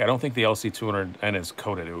black. I don't think the LC200N is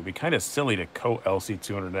coated. It would be kind of silly to coat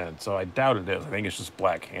LC200N, so I doubt it is. I think it's just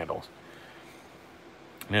black handles.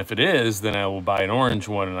 And if it is, then I will buy an orange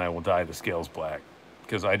one and I will dye the scales black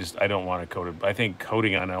because I don't want to coat it. I think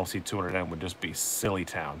coating on LC200N would just be silly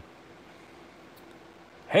town.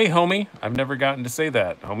 Hey, homie. I've never gotten to say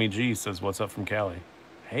that. Homie G says, what's up from Cali?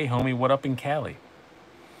 Hey, homie, what up in Cali?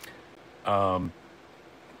 Any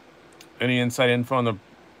inside info on the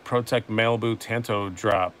ProTech Malibu Tanto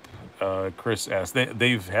drop? Chris asked.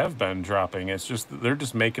 They have been dropping. It's just they're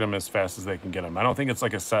just making them as fast as they can get them. I don't think it's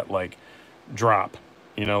like a set like drop,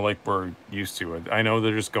 like we're used to. I know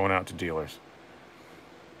they're just going out to dealers.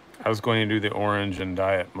 I was going to do the orange and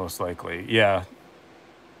dye it most likely. Yeah.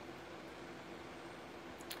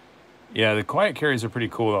 Yeah, the quiet carries are pretty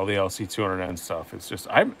cool, all the LC200N stuff. It's just,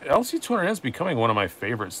 LC200N is becoming one of my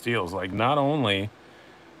favorite steels. Like, not only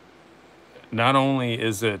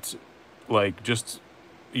is it, like, just,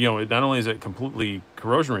 not only is it completely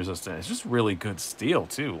corrosion resistant, it's just really good steel,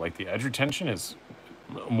 too. Like, the edge retention is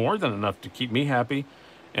more than enough to keep me happy,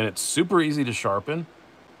 and it's super easy to sharpen.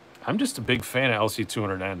 I'm just a big fan of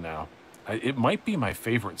LC200N now. It might be my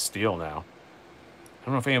favorite steel now. I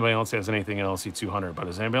don't know if anybody else has anything in LC200, but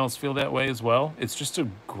does anybody else feel that way as well? It's just a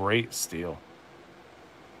great steel.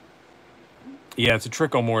 Yeah, it's a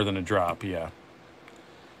trickle more than a drop, yeah.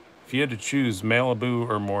 If you had to choose Malibu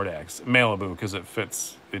or Mordax, Malibu, because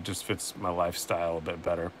it just fits my lifestyle a bit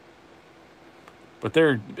better. But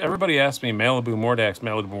everybody asks me Malibu,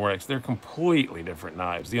 Mordax. They're completely different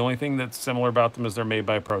knives. The only thing that's similar about them is they're made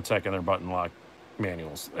by ProTech and they're button lock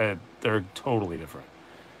manuals. They're totally different.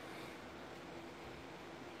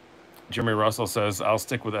 Jeremy Russell says, I'll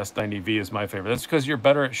stick with S90V as my favorite. That's because you're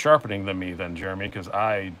better at sharpening than me, then, Jeremy, because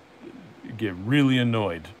I get really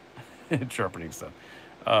annoyed at sharpening stuff.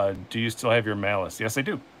 Do you still have your malice? Yes, I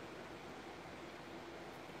do.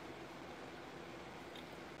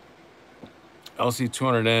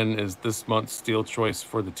 LC200N is this month's Steel Choice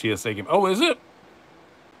for the TSA game. Oh, is it?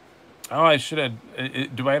 Oh, I should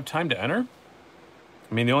have. Do I have time to enter?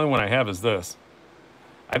 I mean, the only one I have is this.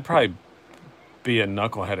 I'd probably be a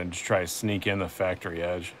knucklehead and just try to sneak in the factory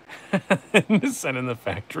edge and send in the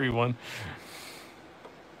factory one.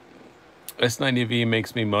 S90V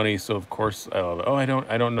makes me money, so of course I love it. Oh, I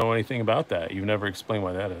don't know anything about that. You've never explained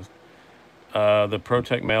why that is. The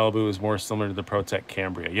ProTech Malibu is more similar to the ProTech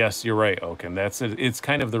Cambria. Yes, you're right, Oaken. That's it. It's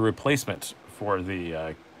kind of the replacement for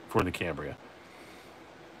the Cambria.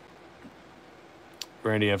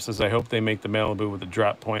 Randy F says, I hope they make the Malibu with a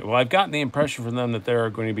drop point. Well, I've gotten the impression from them that there are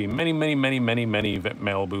going to be many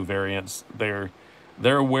Malibu variants. They're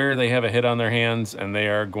aware they have a hit on their hands, and they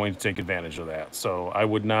are going to take advantage of that. So I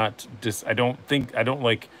would not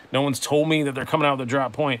no one's told me that they're coming out with a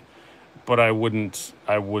drop point, but I wouldn't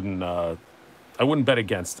bet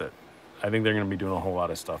against it. I think they're going to be doing a whole lot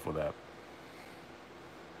of stuff with that.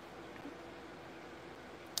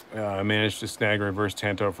 I managed to snag a reverse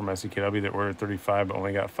Tanto from SEKW that ordered 35, but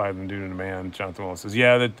only got 5 due to demand. Jonathan Willis says,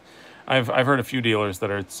 "Yeah, that I've heard a few dealers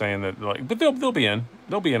that are saying that, like, but they'll be in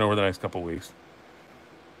over the next couple of weeks."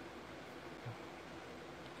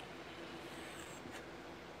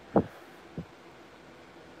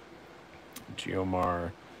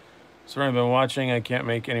 Geomar, sorry, I've been watching. I can't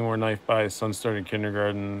make any more knife buys. Son started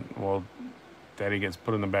kindergarten. Well, Daddy gets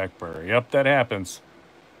put in the back burner. Yep, that happens.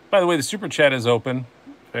 By the way, the super chat is open.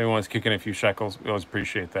 If anyone wants to kick in a few shekels, we always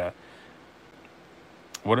appreciate that.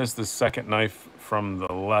 What is the second knife from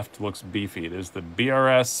the left? Looks beefy. It is the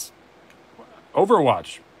BRS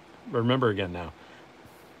Overwatch. Remember again now.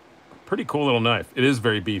 Pretty cool little knife. It is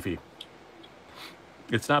very beefy.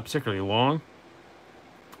 It's not particularly long,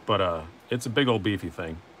 but it's a big old beefy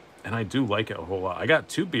thing. And I do like it a whole lot. I got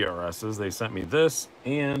 2 BRSs. They sent me this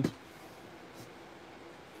and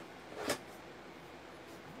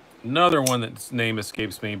another one that's name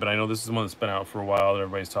escapes me, but I know this is the one that's been out for a while that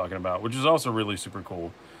everybody's talking about, which is also really super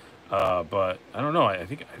cool. But I don't know. I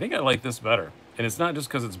think I like this better, and it's not just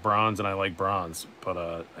because it's bronze and I like bronze, but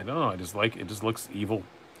I don't know. I just like it. Just looks evil.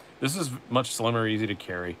 This is much slimmer, easy to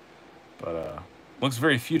carry, but looks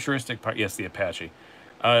very futuristic. Yes, the Apache.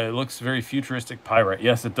 It looks very futuristic pirate.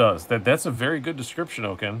 Yes, it does. That's a very good description,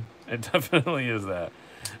 Oaken. It definitely is that.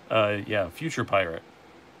 Yeah, future pirate.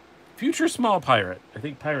 Future small pirate. I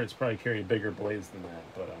think pirates probably carry bigger blades than that,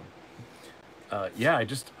 but yeah, I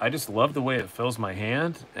just love the way it fills my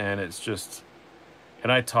hand, and it's just.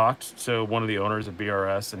 And I talked to one of the owners of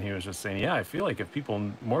BRS, and he was just saying, yeah, I feel like if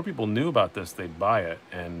more people knew about this, they'd buy it,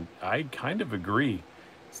 and I kind of agree.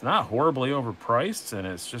 It's not horribly overpriced, and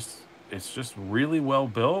it's just really well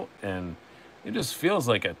built, and it just feels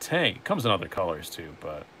like a tank. It comes in other colors too,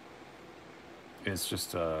 but it's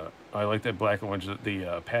just I like that black one, the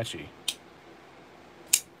Apache.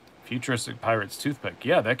 Futuristic Pirate's toothpick.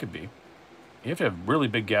 Yeah, that could be. You have to have really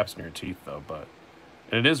big gaps in your teeth, though, but...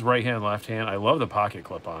 And it is right hand, left hand. I love the pocket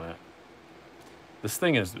clip on it. This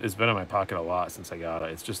thing has been in my pocket a lot since I got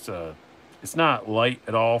it. It's just... it's not light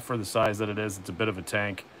at all for the size that it is. It's a bit of a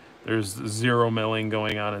tank. There's 0 milling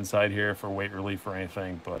going on inside here for weight relief or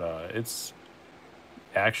anything, but it's...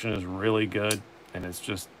 Action is really good, and it's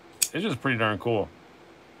just pretty darn cool.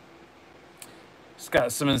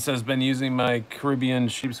 Scott Simmons says, been using my Caribbean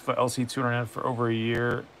Sheepsfoot LC200 for over a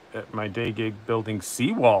year at my day gig building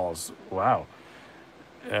seawalls. Wow.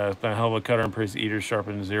 It's been a hell of a cutter and pretty eater,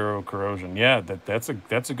 sharpened, 0 corrosion. Yeah, that's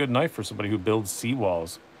a good knife for somebody who builds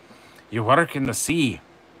seawalls. You work in the sea.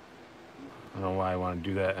 I don't know why I want to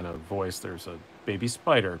do that in a voice. There's a baby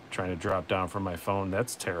spider trying to drop down from my phone.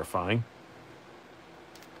 That's terrifying.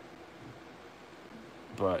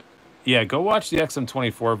 But yeah, go watch the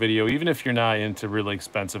XM24 video, even if you're not into really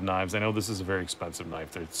expensive knives. I know this is a very expensive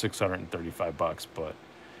knife. They're $635, but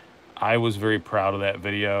I was very proud of that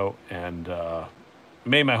video, and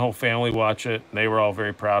made my whole family watch it. They were all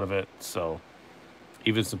very proud of it. So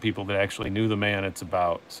even some people that actually knew the man it's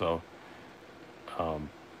about. So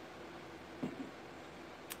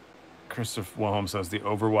Christopher Wilhelm says the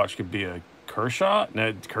Overwatch could be a Kershaw.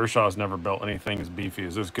 No, Kershaw's never built anything as beefy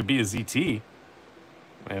as this. Could be a ZT.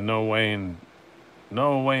 And no way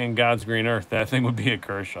in God's green earth that thing would be a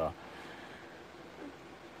Kershaw.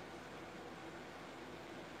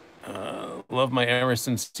 Love my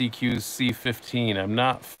Emerson CQ C15. I'm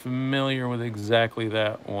not familiar with exactly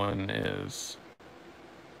that one is.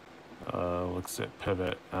 Looks at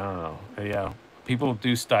pivot. I don't know. Yeah, people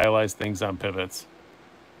do stylize things on pivots.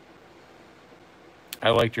 I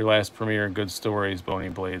liked your last premiere. Good stories. Bony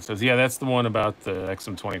Blade says, yeah, that's the one about the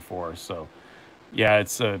XM24. So, yeah,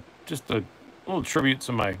 it's just a little tribute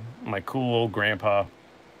to my cool old grandpa.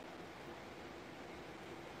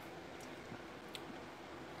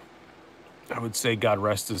 I would say God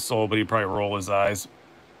rest his soul, but he'd probably roll his eyes.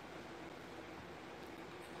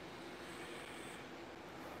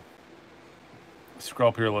 Scroll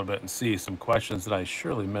up here a little bit and see some questions that I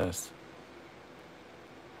surely missed.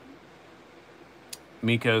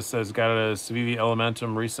 Mika says, got a Civivi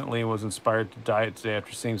Elementum recently, was inspired to diet today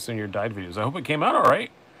after seeing some of your diet videos. I hope it came out all right.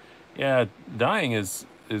 Yeah, dying is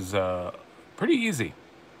pretty easy.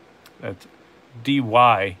 That's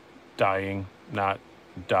DY, dying, not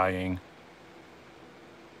dying.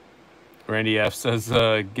 Randy F says,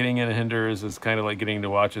 getting in hinders is kind of like getting into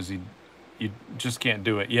watches. You just can't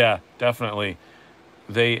do it. Yeah, definitely.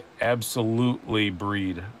 They absolutely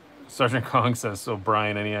breed. Sergeant Kong says, so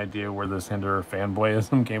Brian, any idea where this Hinder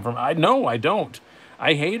fanboyism came from? I don't.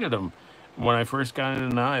 I hated them when I first got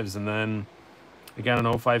into knives, and then I got an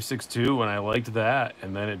 0562 and I liked that,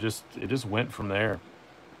 and then it just went from there.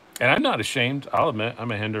 And I'm not ashamed. I'll admit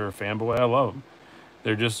I'm a Hinder fanboy. I love them.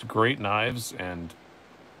 They're just great knives, and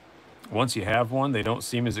once you have one, they don't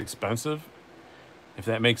seem as expensive, if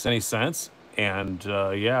that makes any sense. And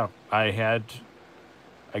yeah, I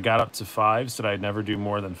got up to 5, said I'd never do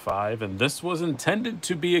more than 5, and this was intended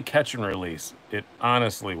to be a catch and release. It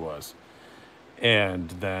honestly was. And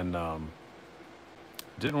then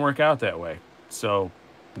didn't work out that way. So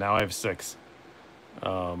now I have 6.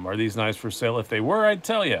 Are these knives for sale? If they were, I'd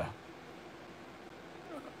tell you.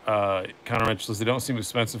 Connor says they don't seem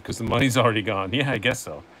expensive because the money's already gone. Yeah, I guess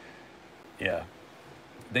so. Yeah.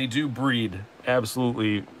 They do breed,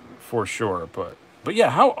 absolutely, for sure, but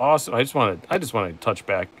yeah, how awesome! I just want to touch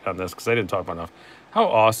back on this because I didn't talk about enough. How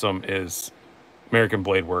awesome is American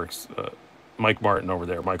Blade Works? Mike Martin over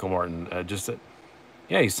there, Michael Martin,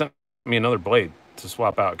 yeah, he sent me another blade to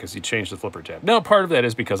swap out because he changed the flipper tab. Now, part of that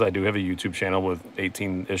is because I do have a YouTube channel with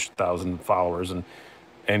 18-ish thousand followers, and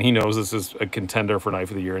he knows this is a contender for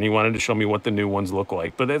Knife of the Year, and he wanted to show me what the new ones look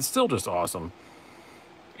like. But it's still just awesome,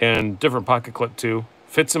 and different pocket clip too.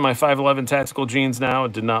 Fits in my 511 tactical jeans now.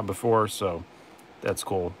 It did not before, so. That's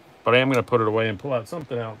cool. But I am going to put it away and pull out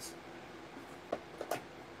something else.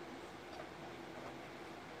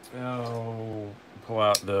 Oh, pull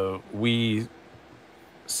out the Wii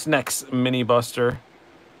Snex Mini Buster.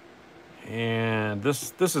 And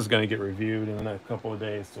this is going to get reviewed in the next couple of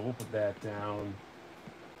days, so we'll put that down.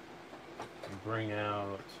 And bring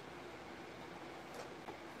out...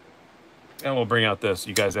 And we'll bring out this.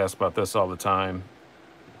 You guys ask about this all the time.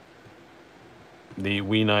 The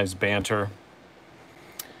Wii Knives Banter.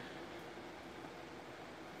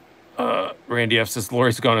 Randy F says,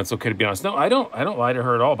 Lori's gone, it's okay to be honest. No, I don't lie to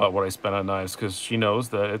her at all about what I spent on knives because she knows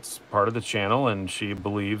that it's part of the channel and she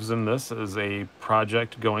believes in this as a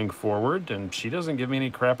project going forward, and she doesn't give me any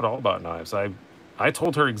crap at all about knives. I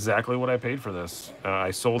told her exactly what I paid for this.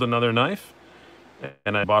 I sold another knife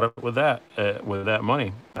and I bought it with that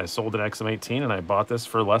money. I sold an XM18 and I bought this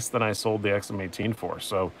for less than I sold the XM18 for.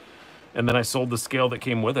 So, and then I sold the scale that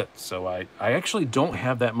came with it. So I actually don't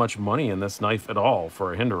have that much money in this knife at all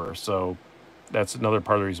for a Hinderer. So that's another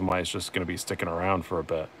part of the reason why it's just going to be sticking around for a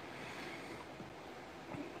bit.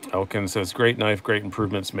 Elkin says, great knife, great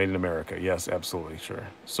improvements made in America. Yes, absolutely, sure.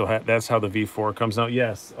 So that's how the V4 comes out.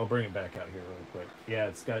 Yes, I'll bring it back out here really quick. Yeah,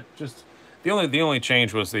 it's got just... The only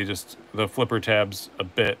change was the flipper tab's a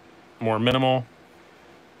bit more minimal,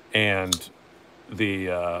 and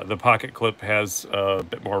the pocket clip has a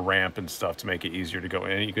bit more ramp and stuff to make it easier to go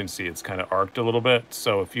in. You can see it's kind of arced a little bit,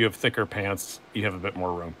 so if you have thicker pants, you have a bit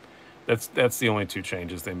more room. That's the only 2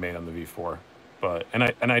 changes they made on the V4. But and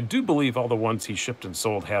I do believe all the ones he shipped and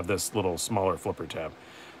sold have this little smaller flipper tab.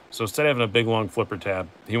 So instead of having a big long flipper tab,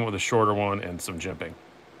 he went with a shorter one and some jimping,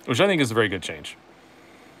 which I think is a very good change.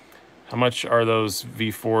 How much are those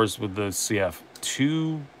V4s with the CF?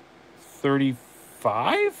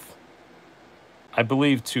 $235? I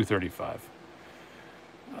believe $235.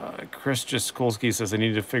 Chris Jaskulski says I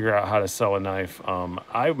need to figure out how to sell a knife.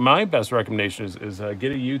 My best recommendation is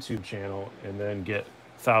get a YouTube channel and then get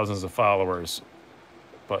thousands of followers.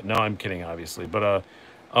 But no, I'm kidding, obviously. But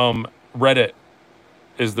Reddit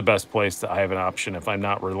is the best place that I have an option if I'm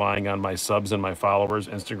not relying on my subs and my followers.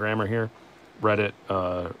 Instagram are here.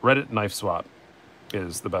 Reddit Knife Swap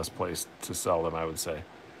is the best place to sell them, I would say.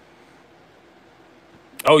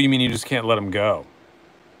 Oh, you mean you just can't let them go?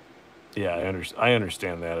 Yeah, I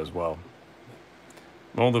understand that as well.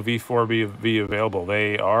 Will the V4 be available?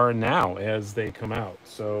 They are now as they come out.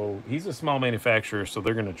 So he's a small manufacturer, so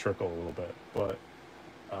they're going to trickle a little bit. But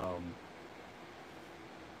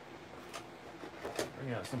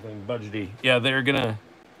yeah, something budgety. Yeah, they're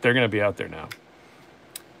gonna be out there now.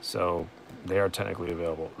 So they are technically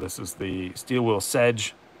available. This is the Steel Wheel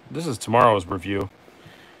Sedge. This is tomorrow's review,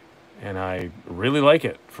 and I really like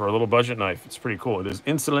it for a little budget knife. It's pretty cool. It is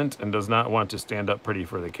insolent and does not want to stand up pretty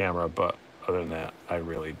for the camera, but other than that, I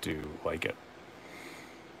really do like it.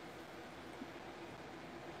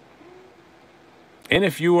 And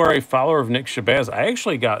if you are a follower of Nick Shabazz, I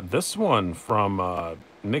actually got this one from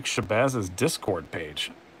Nick Shabazz's Discord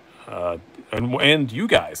page. And you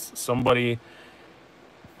guys, somebody,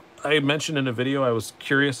 I mentioned in a video I was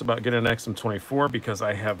curious about getting an XM24 because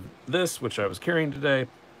I have this, which I was carrying today,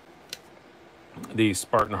 the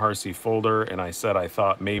Spartan Harsey folder, and I said I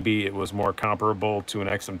thought maybe it was more comparable to an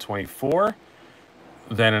XM24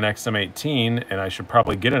 than an XM18, and I should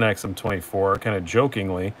probably get an XM24, kind of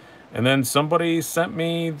jokingly. And then somebody sent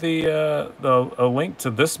me a link to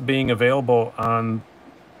this being available on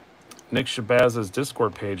Nick Shabazz's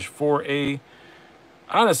Discord page for a,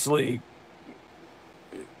 honestly,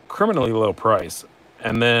 criminally low price.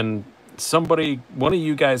 And then one of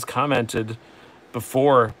you guys commented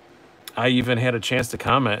before I even had a chance to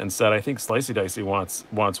comment and said, I think Slicey Dicey wants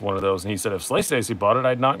one of those. And he said, if Slicey Dicey bought it,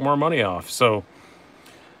 I'd knock more money off. So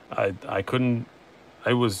I couldn't.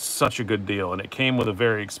 It was such a good deal, and it came with a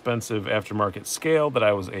very expensive aftermarket scale that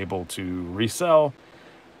I was able to resell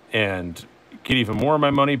and get even more of my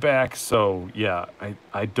money back. So yeah,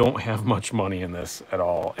 I don't have much money in this at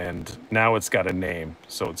all, and now it's got a name,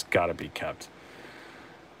 so it's got to be kept.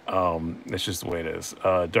 It's just the way it is.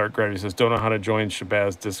 Dark Gravity says, don't know how to join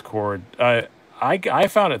Shabazz Discord. I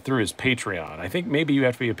found it through his Patreon. I think maybe you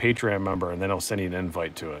have to be a Patreon member, and then he'll send you an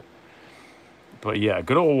invite to it. But yeah,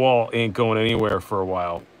 good old Wall ain't going anywhere for a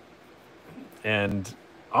while. And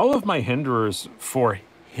all of my hinderers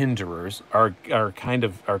are kind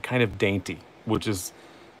of dainty, which is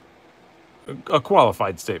a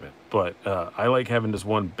qualified statement. But I like having this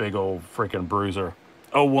one big old freaking bruiser.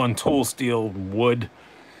 01 tool steel wood.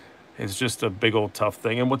 It's just a big old tough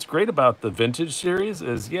thing. And what's great about the vintage series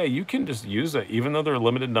is, yeah, you can just use it, even though they're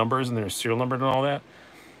limited numbers and they're serial numbered and all that.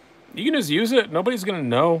 You can just use it. Nobody's gonna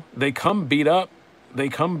know. They come beat up. They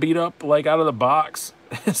come beat up like out of the box.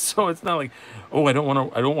 So it's not like, oh, I don't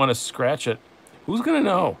want to scratch it. Who's gonna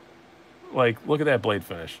know? Like, look at that blade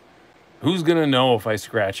finish. Who's gonna know if I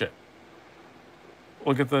scratch it?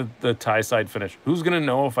 Look at the tie side finish. Who's gonna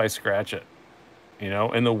know if I scratch it? You know,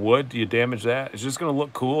 and the wood, do you damage that? It's just gonna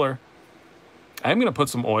look cooler. I'm gonna put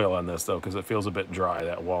some oil on this though, because it feels a bit dry,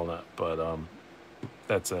 that walnut. But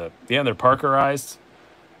that's it. Yeah, they're Parkerized.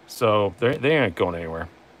 So they aren't going anywhere.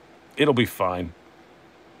 It'll be fine.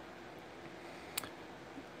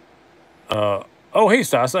 Oh, hey,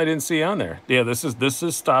 Stasa, I didn't see you on there. Yeah, this is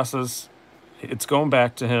Stasa's. It's going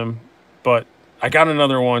back to him. But I got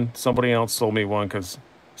another one. Somebody else sold me one because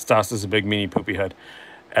Stasa's a big meanie poopy head.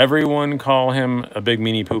 Everyone call him a big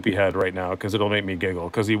meanie poopy head right now because it'll make me giggle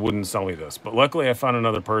because he wouldn't sell me this. But luckily I found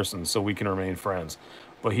another person so we can remain friends.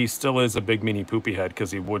 But he still is a big meanie poopy head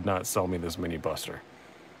because he would not sell me this mini buster.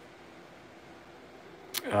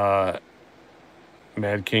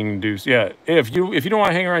 Mad King Deuce. Yeah, if you don't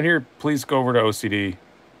want to hang around here, please go over to OCD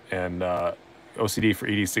and OCD for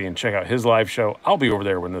EDC and check out his live show. I'll be over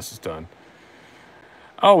there when this is done.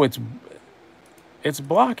 Oh, it's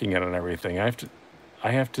blocking it and everything.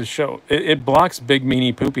 I have to show it blocks big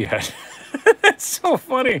meanie poopy head. That's so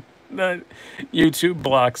funny that YouTube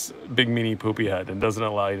blocks big meanie poopy head and doesn't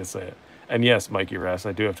allow you to say it. And yes, Mikey Rass,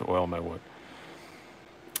 I do have to oil my wood.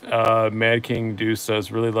 Mad King Deuce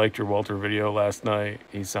says, really liked your Walter video last night.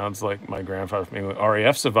 He sounds like my grandfather from England.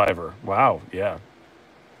 RAF survivor. Wow, yeah.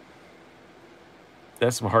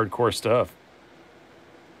 That's some hardcore stuff.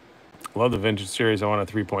 Love the vintage series. I want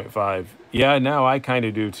a 3.5. Yeah, now I kind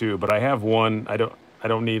of do too, but I have one. I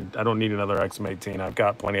don't need another XM18. I've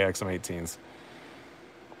got plenty of XM18s.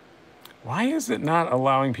 Why is it not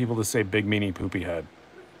allowing people to say big meanie poopy head?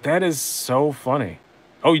 That is so funny.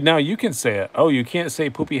 Oh, now you can say it. Oh, you can't say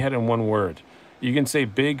poopy head in one word. You can say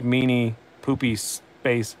big meanie poopy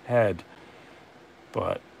space head.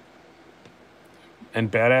 But,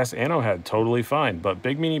 and badass anno head, totally fine. But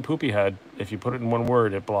big meanie poopy head, if you put it in one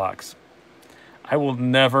word, it blocks. I will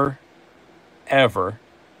never, ever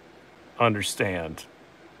understand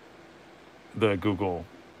the Google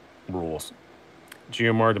rules.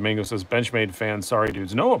 GMR Domingo says, Benchmade fan, sorry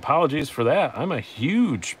dudes. No apologies for that. I'm a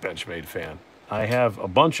huge Benchmade fan. I have a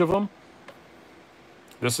bunch of them.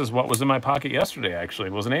 This is what was in my pocket yesterday, actually.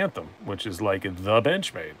 It was an Anthem, which is like the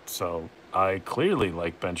Benchmade. So I clearly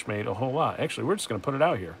like Benchmade a whole lot. Actually, we're just going to put it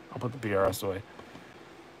out here. I'll put the BRS away.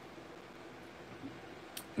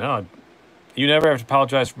 No, you never have to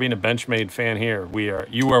apologize for being a Benchmade fan here.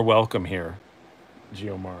 You are welcome here,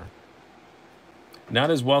 Geomar.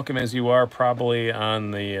 Not as welcome as you are probably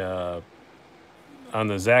on the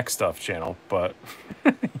Zach Stuff channel, but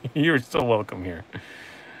you're still welcome here.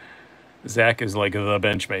 Zach is like the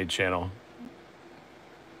Benchmade channel.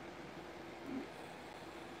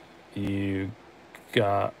 You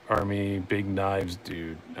got Army Big Knives,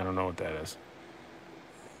 dude. I don't know what that is.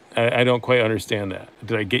 I don't quite understand that.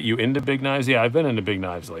 Did I get you into Big Knives? Yeah, I've been into Big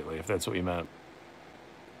Knives lately, if that's what you meant.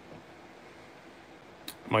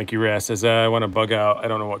 Mikey Rass says, I want to bug out. I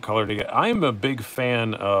don't know what color to get. I am a big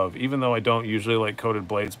fan of, even though I don't usually like coated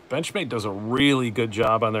blades, Benchmade does a really good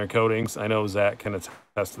job on their coatings. I know Zach can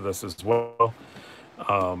attest to this as well.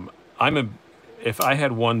 If I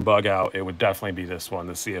had one bug out, it would definitely be this one,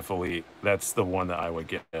 the CF Elite. That's the one that I would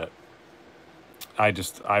get.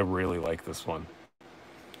 I really like this one.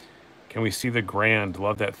 Can we see the Grand?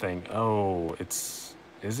 Love that thing. Oh, is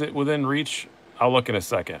it within reach? I'll look in a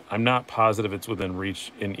second. I'm not positive it's within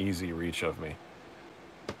reach, in easy reach of me.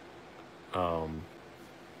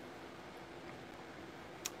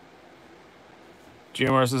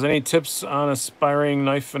 GMR says, any tips on aspiring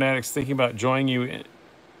knife fanatics thinking about joining you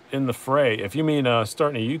in the fray? If you mean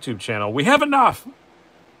starting a YouTube channel, we have enough.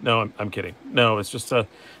 No, I'm kidding. No, it's just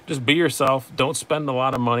be yourself. Don't spend a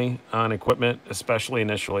lot of money on equipment, especially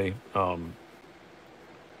initially.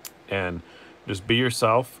 And just be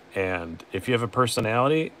yourself. And if you have a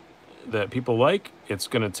personality that people like, it's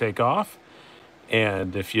going to take off.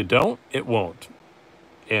 And if you don't, it won't.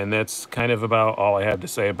 And that's kind of about all I have to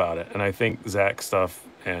say about it. And I think Zach Stuff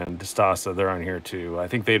and Destasa, they're on here too. I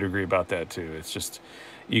think they'd agree about that too. It's just,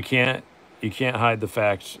 you can't hide the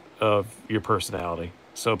fact of your personality.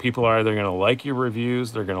 So people are either going to like your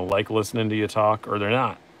reviews, they're going to like listening to you talk, or they're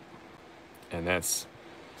not. And that's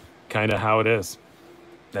kind of how it is.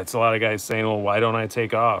 That's a lot of guys saying, well, why don't I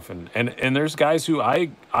take off? And there's guys who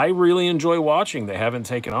I really enjoy watching. They haven't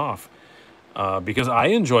taken off because I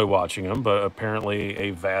enjoy watching them, but apparently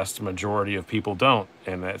a vast majority of people don't.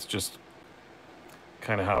 And that's just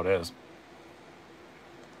kind of how it is.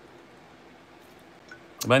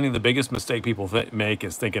 I think the biggest mistake people make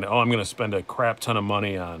is thinking, oh, I'm going to spend a crap ton of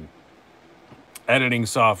money on editing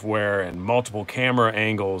software and multiple camera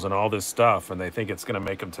angles and all this stuff, and they think it's going to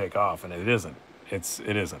make them take off, and it isn't.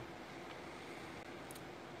 It isn't.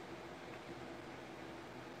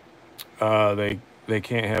 They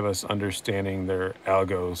can't have us understanding their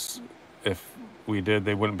algos. If we did,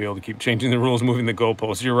 they wouldn't be able to keep changing the rules, moving the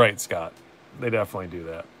goalposts. You're right, Scott. They definitely do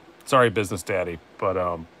that. Sorry, business daddy,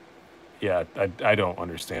 but yeah, I don't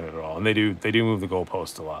understand it at all. And they do move the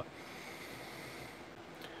goalpost a lot.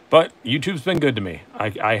 But YouTube's been good to me.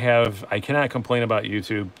 I cannot complain about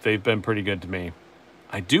YouTube. They've been pretty good to me.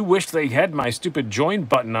 I do wish they had my stupid join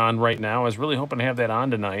button on right now. I was really hoping to have that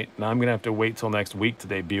on tonight. Now I'm going to have to wait till next week to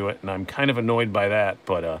debut it, and I'm kind of annoyed by that.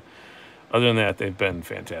 But other than that, they've been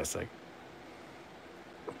fantastic.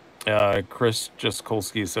 Chris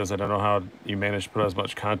Jaskolski says, I don't know how you manage to put out as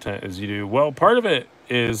much content as you do. Well, part of it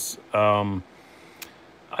is I've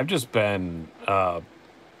just been...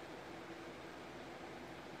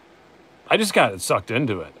 I just got sucked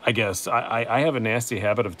into it, I guess. I have a nasty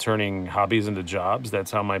habit of turning hobbies into jobs. That's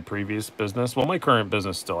how my previous business, well, my current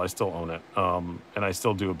business I still own it, and I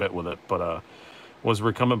still do a bit with it, but was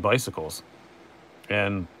recumbent bicycles.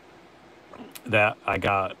 And that I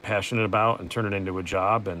got passionate about and turned it into a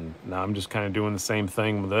job, and now I'm just kind of doing the same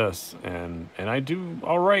thing with this, and I do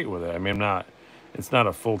all right with it. I mean, it's not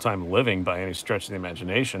a full-time living by any stretch of the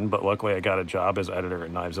imagination, but luckily I got a job as editor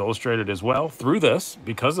at Knives Illustrated as well through this,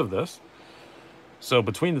 because of this. So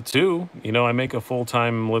between the two, I make a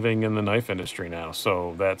full-time living in the knife industry now.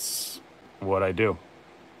 So that's what I do.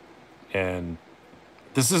 And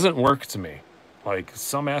this isn't work to me. Like,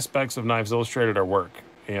 some aspects of Knives Illustrated are work,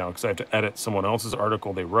 because I have to edit someone else's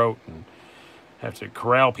article they wrote and have to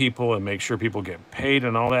corral people and make sure people get paid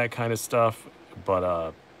and all that kind of stuff.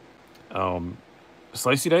 But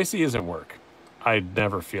Slicey Dicey isn't work. I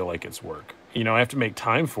never feel like it's work. I have to make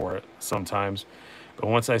time for it sometimes. But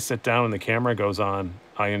once I sit down and the camera goes on,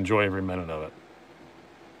 I enjoy every minute of it.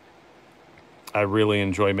 I really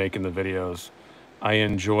enjoy making the videos. I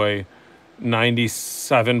enjoy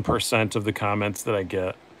 97% of the comments that I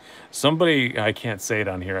get. Somebody, I can't say it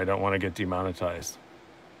on here, I don't want to get demonetized.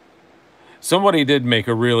 Somebody did make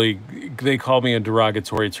they called me a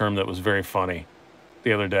derogatory term that was very funny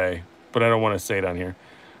the other day, but I don't want to say it on here.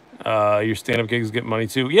 Your stand-up gigs get money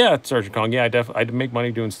too. Yeah, Sergeant Kong. Yeah, I make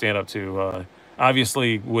money doing stand-up too.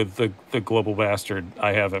 Obviously, with the global bastard,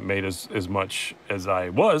 I haven't made as much as I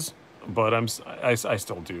was, but I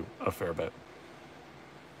still do a fair bit.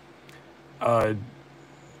 Uh,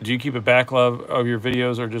 do you keep a backlog of your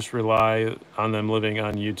videos, or just rely on them living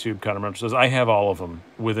on YouTube? Connor Munch says I have all of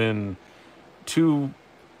them two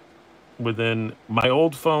within my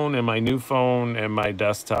old phone and my new phone and my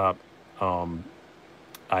desktop. Um,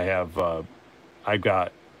 I have I've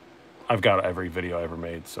got I've got every video I ever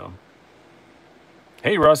made. So,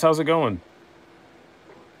 hey Russ, how's it going?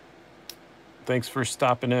 Thanks for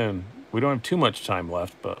stopping in. We don't have too much time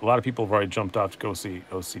left, but a lot of people have already jumped off to go see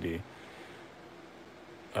OCD.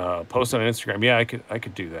 Post on Instagram. Yeah, I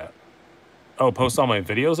could do that. Oh, post all my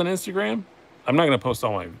videos on Instagram? I'm not gonna post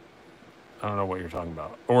all my. I don't know what you're talking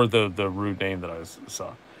about, or the rude name that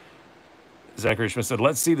saw. Zachary Schmidt said,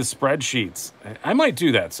 "Let's see the spreadsheets." I might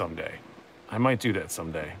do that someday. I might do that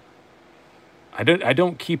someday. I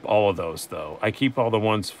don't keep all of those though. I keep all the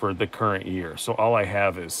ones for the current year. So all I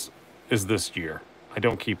have is this year. I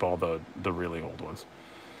don't keep all the really old ones.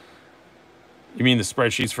 You mean the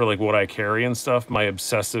spreadsheets for like what I carry and stuff, my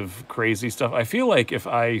obsessive crazy stuff? I feel like if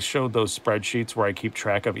I showed those spreadsheets where I keep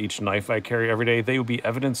track of each knife I carry every day, they would be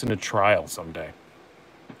evidence in a trial someday.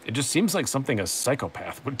 It just seems like something a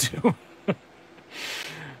psychopath would do.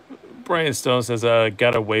 Brian Stone says,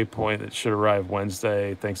 got a waypoint that should arrive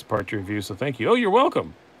Wednesday. Thanks part to your review, so thank you. Oh, you're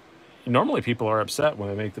welcome. Normally people are upset when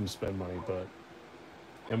I make them spend money,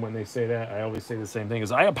 and when they say that, I always say the same thing: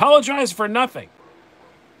 is I apologize for nothing.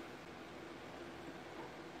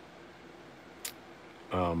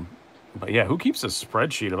 But yeah, who keeps a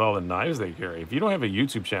spreadsheet of all the knives they carry? If you don't have a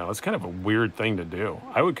YouTube channel, it's kind of a weird thing to do.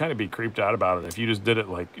 I would kind of be creeped out about it if you just did it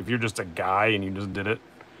like if you're just a guy and you just did it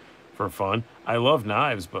for fun. I love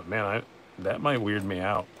knives, but man, that might weird me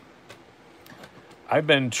out. I've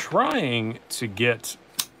been trying to get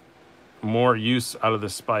more use out of the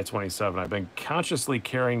Spy 27. I've been consciously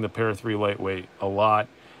carrying the Para 3 lightweight a lot.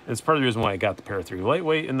 And it's part of the reason why I got the Para 3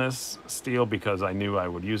 lightweight in this steel, because I knew I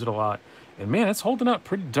would use it a lot. And man, it's holding up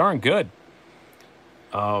pretty darn good.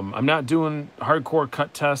 I'm not doing hardcore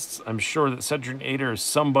cut tests. I'm sure that Cedric Ader or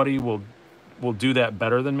somebody will do that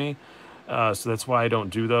better than me. So that's why I don't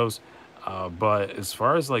do those. But as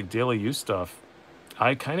far as like daily use stuff,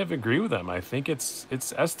 I kind of agree with them. I think it's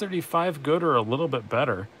S35 good or a little bit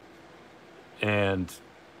better. And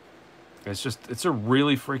it's a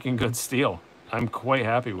really freaking good steel. I'm quite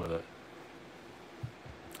happy with it.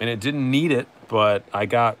 And it didn't need it, but I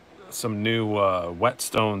got some new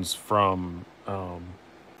whetstones from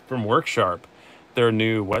Worksharp, their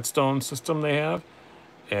new whetstone system they have,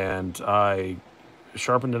 and I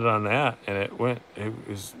sharpened it on that, and it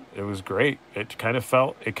was great. It kind of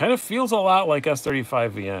feels a lot like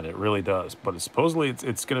S35 VN. It really does, but supposedly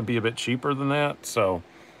it's going to be a bit cheaper than that. So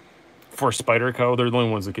for Spyderco, they're the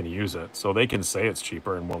only ones that can use it, so they can say it's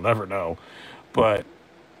cheaper, and we'll never know. But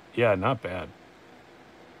yeah, not bad.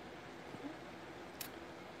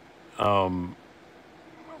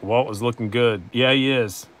 Walt was looking good. Yeah, he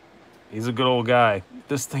is. He's a good old guy.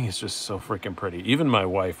 This thing is just so freaking pretty. Even my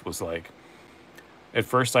wife was like, at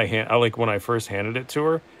first when I first handed it to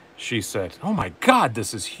her, she said, "Oh my God,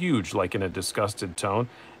 this is huge," like in a disgusted tone.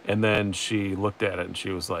 And then she looked at it and she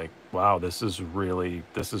was like, "Wow, this is really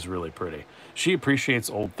pretty." She appreciates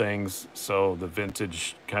old things, so the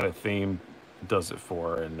vintage kind of theme does it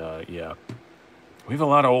for her. And yeah, we have a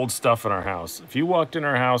lot of old stuff in our house. If you walked in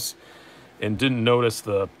our house and didn't notice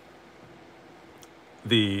the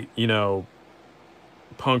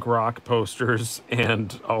punk rock posters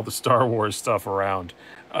and all the Star Wars stuff around,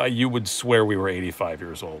 you would swear we were 85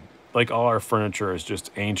 years old. Like all our furniture is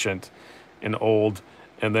just ancient and old,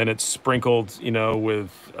 and then it's sprinkled,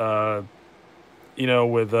 with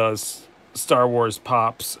Star Wars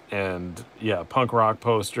pops and punk rock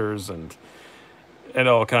posters and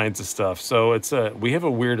all kinds of stuff. So we have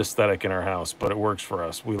a weird aesthetic in our house, but it works for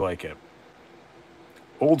us. We like it.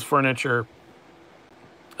 Old furniture,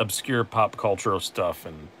 obscure pop cultural stuff,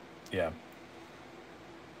 and yeah.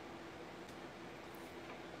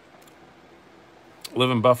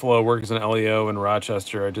 Live in Buffalo, work as an LEO in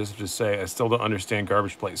Rochester. I just say I still don't understand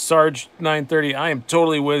garbage plates. Sarge 930, I am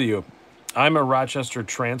totally with you. I'm a Rochester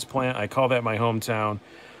transplant. I call that my hometown,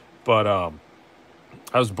 but I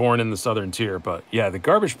was born in the southern tier. But yeah, the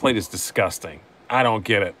garbage plate is disgusting. I don't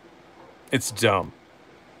get it. It's dumb.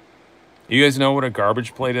 You guys know what a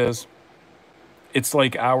garbage plate is? It's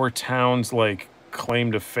like our town's like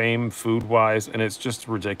claim to fame food wise, and it's just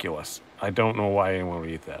ridiculous. I don't know why anyone would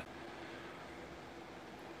eat that.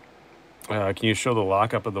 Can you show the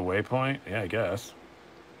lockup of the waypoint? Yeah, I guess.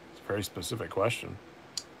 very specific question.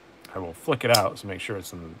 I will flick it out to make sure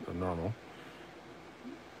it's in the normal.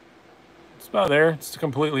 It's about there. It's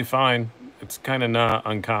completely fine. It's kind of not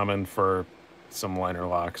uncommon for some liner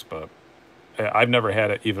locks, but I've never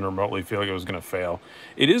had it even remotely feel like it was going to fail.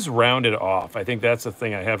 It is rounded off. I think that's the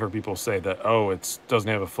thing I have heard people say that, oh, it doesn't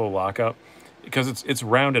have a full lockup because it's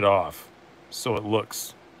rounded off, so it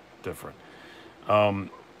looks different.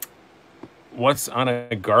 What's on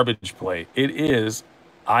a garbage plate? It is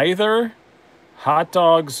either hot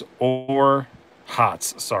dogs or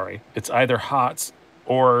hots. Sorry, it's either hots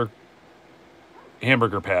or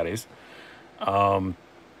hamburger patties on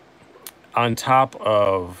top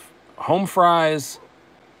of home fries,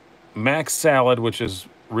 mac salad, which is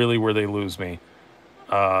really where they lose me,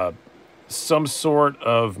 some sort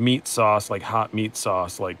of meat sauce, like hot meat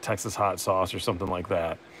sauce, like Texas hot sauce or something like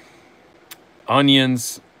that,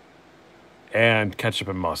 onions, and ketchup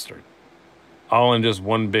and mustard, all in just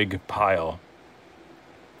one big pile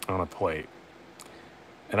on a plate.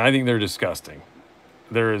 And I think they're disgusting.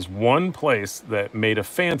 There is one place that made a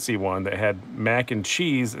fancy one that had mac and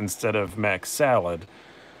cheese instead of mac salad.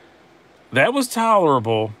 That was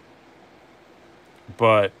tolerable,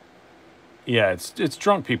 but yeah, it's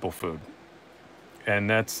drunk people food, and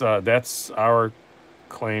that's our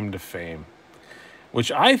claim to fame,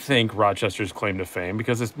 which I think Rochester's claim to fame,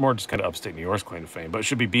 because it's more just kind of upstate New York's claim to fame, but it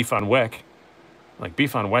should be beef on weck. Like,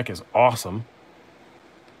 beef on weck is awesome.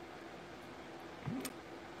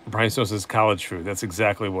 Brian Snow says college food. That's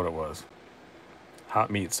exactly what it was.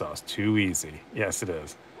 Hot meat sauce. Too easy. Yes, it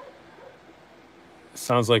is.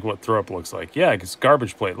 Sounds like what throw up looks like. Yeah, because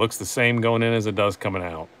garbage plate looks the same going in as it does coming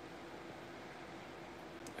out.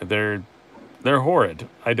 They're horrid.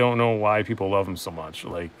 I don't know why people love them so much.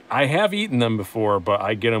 Like, I have eaten them before, but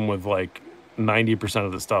I get them with like 90%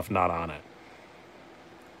 of the stuff not on it.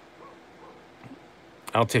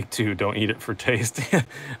 I'll take two. Don't eat it for taste.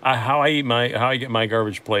 How I get my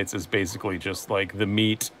garbage plates is basically just like the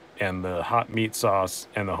meat and the hot meat sauce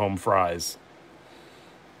and the home fries,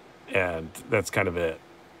 and that's kind of it.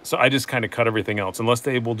 So I just kind of cut everything else, unless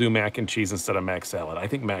they will do mac and cheese instead of mac salad. I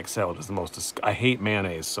think mac salad is the most. I hate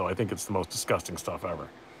mayonnaise, so I think it's the most disgusting stuff ever.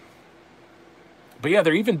 But yeah,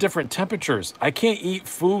 they're even different temperatures. I can't eat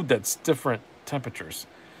food that's different temperatures.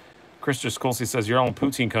 Chris Jaskolsky says, you're all in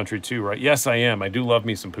poutine country too, right? Yes, I am. I do love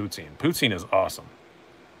me some poutine. Poutine is awesome.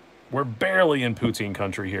 We're barely in poutine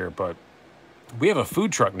country here, but we have a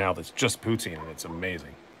food truck now that's just poutine, and it's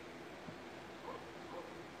amazing.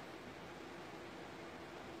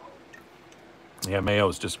 Yeah, mayo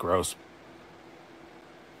is just gross.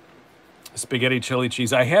 Spaghetti chili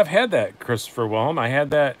cheese. I have had that, Christopher Wilhelm. I had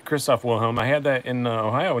that, Christoph Wilhelm. I had that in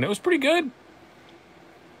Ohio, and it was pretty good.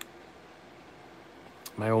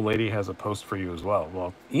 My old lady has a post for you as well.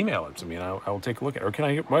 Well, email it to me, and I will take a look at it. Or can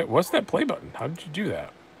I? What's that play button? How did you do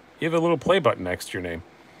that? You have a little play button next to your name.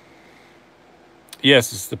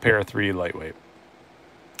 Yes, it's the Para 3 lightweight.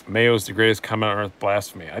 Mayo is the greatest comment on earth.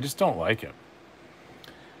 Blasphemy. I just don't like it.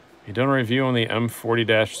 You done a review on the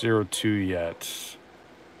M40-02 yet?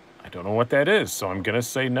 I don't know what that is, so I'm gonna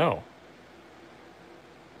say no.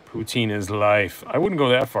 Poutine is life. I wouldn't go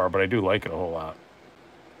that far, but I do like it a whole lot.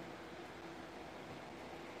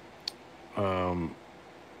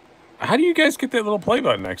 How do you guys get that little play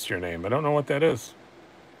button next to your name? I don't know what that is.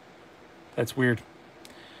 That's weird.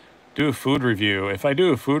 Do a food review. If I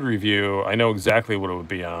do a food review, I know exactly what it would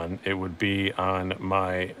be on. It would be on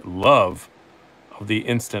my love of the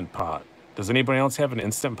Instant Pot. Does anybody else have an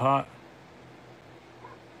Instant Pot?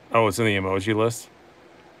 Oh, it's in the emoji list?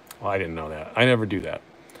 Well, I didn't know that. I never do that.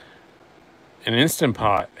 An Instant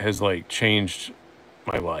Pot has, like, changed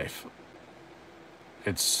my life.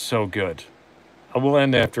 It's so good. I will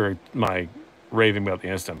end after my raving about the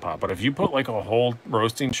Instant Pot, but if you put like a whole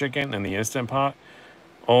roasting chicken in the Instant Pot,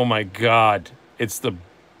 oh my God, it's the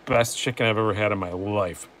best chicken I've ever had in my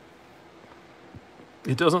life.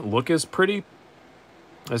 It doesn't look as pretty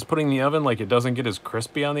as putting in the oven, like it doesn't get as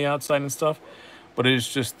crispy on the outside and stuff, but it is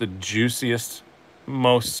just the juiciest,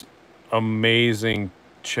 most amazing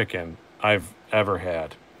chicken I've ever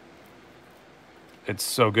had. It's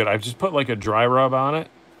so good. I've just put like a dry rub on it,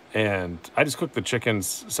 and I just cook the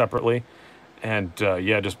chickens separately, and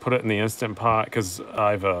yeah, just put it in the Instant Pot, because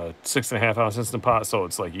I have a 6.5 ounce Instant Pot, so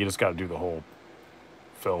it's like you just got to do the whole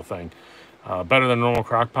fill thing. Better than a normal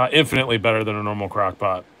crock pot, infinitely better than a normal crock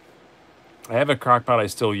pot. I have a crock pot I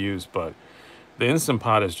still use, but the Instant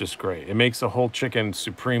Pot is just great. It makes the whole chicken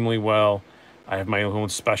supremely well. I have my own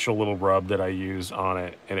special little rub that I use on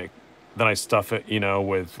it, and then I stuff it, you know,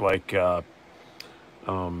 with like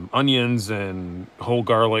onions and whole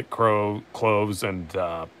garlic, cloves, and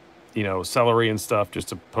you know, celery and stuff just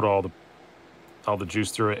to put all the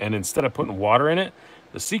juice through it. And instead of putting water in it,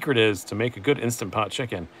 the secret is to make a good instant pot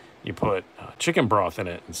chicken. You put chicken broth in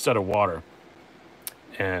it instead of water,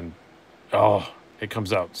 and oh, it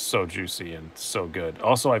comes out so juicy and so good.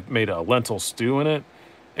 Also, I've made a lentil stew in it,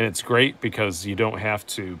 and it's great because you don't have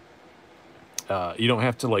to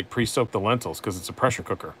like pre-soak the lentils because it's a pressure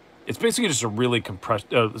cooker. It's basically just a really compressed.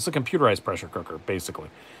 It's a computerized pressure cooker, basically.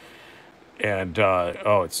 And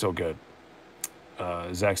oh, it's so good.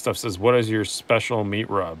 Zach Stuff says, "What is your special meat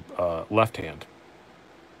rub?" Left hand.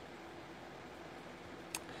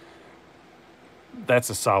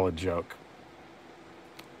 That's a solid joke.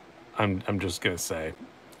 I'm just gonna say,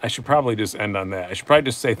 I should probably just end on that. I should probably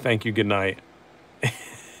just say thank you, good night,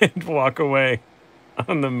 and walk away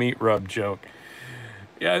on the meat rub joke.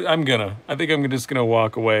 Yeah, I think I'm just gonna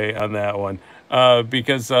walk away on that one.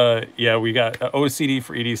 Because yeah, we got OCD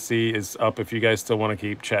for EDC is up. If you guys still want to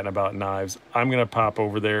keep chatting about knives, I'm gonna pop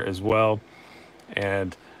over there as well.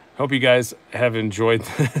 And hope you guys have enjoyed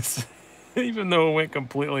this, even though it went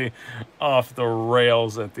completely off the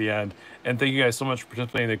rails at the end. And thank you guys so much for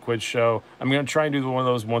participating in the quiz show. I'm gonna try and do one of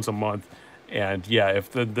those once a month. And yeah,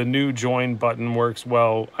 if the new join button works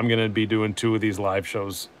well, I'm gonna be doing 2 of these live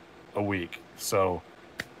shows a week. So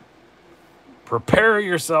prepare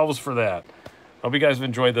yourselves for that. Hope you guys have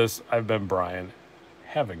enjoyed this. I've been Brian.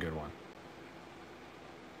 Have a good one.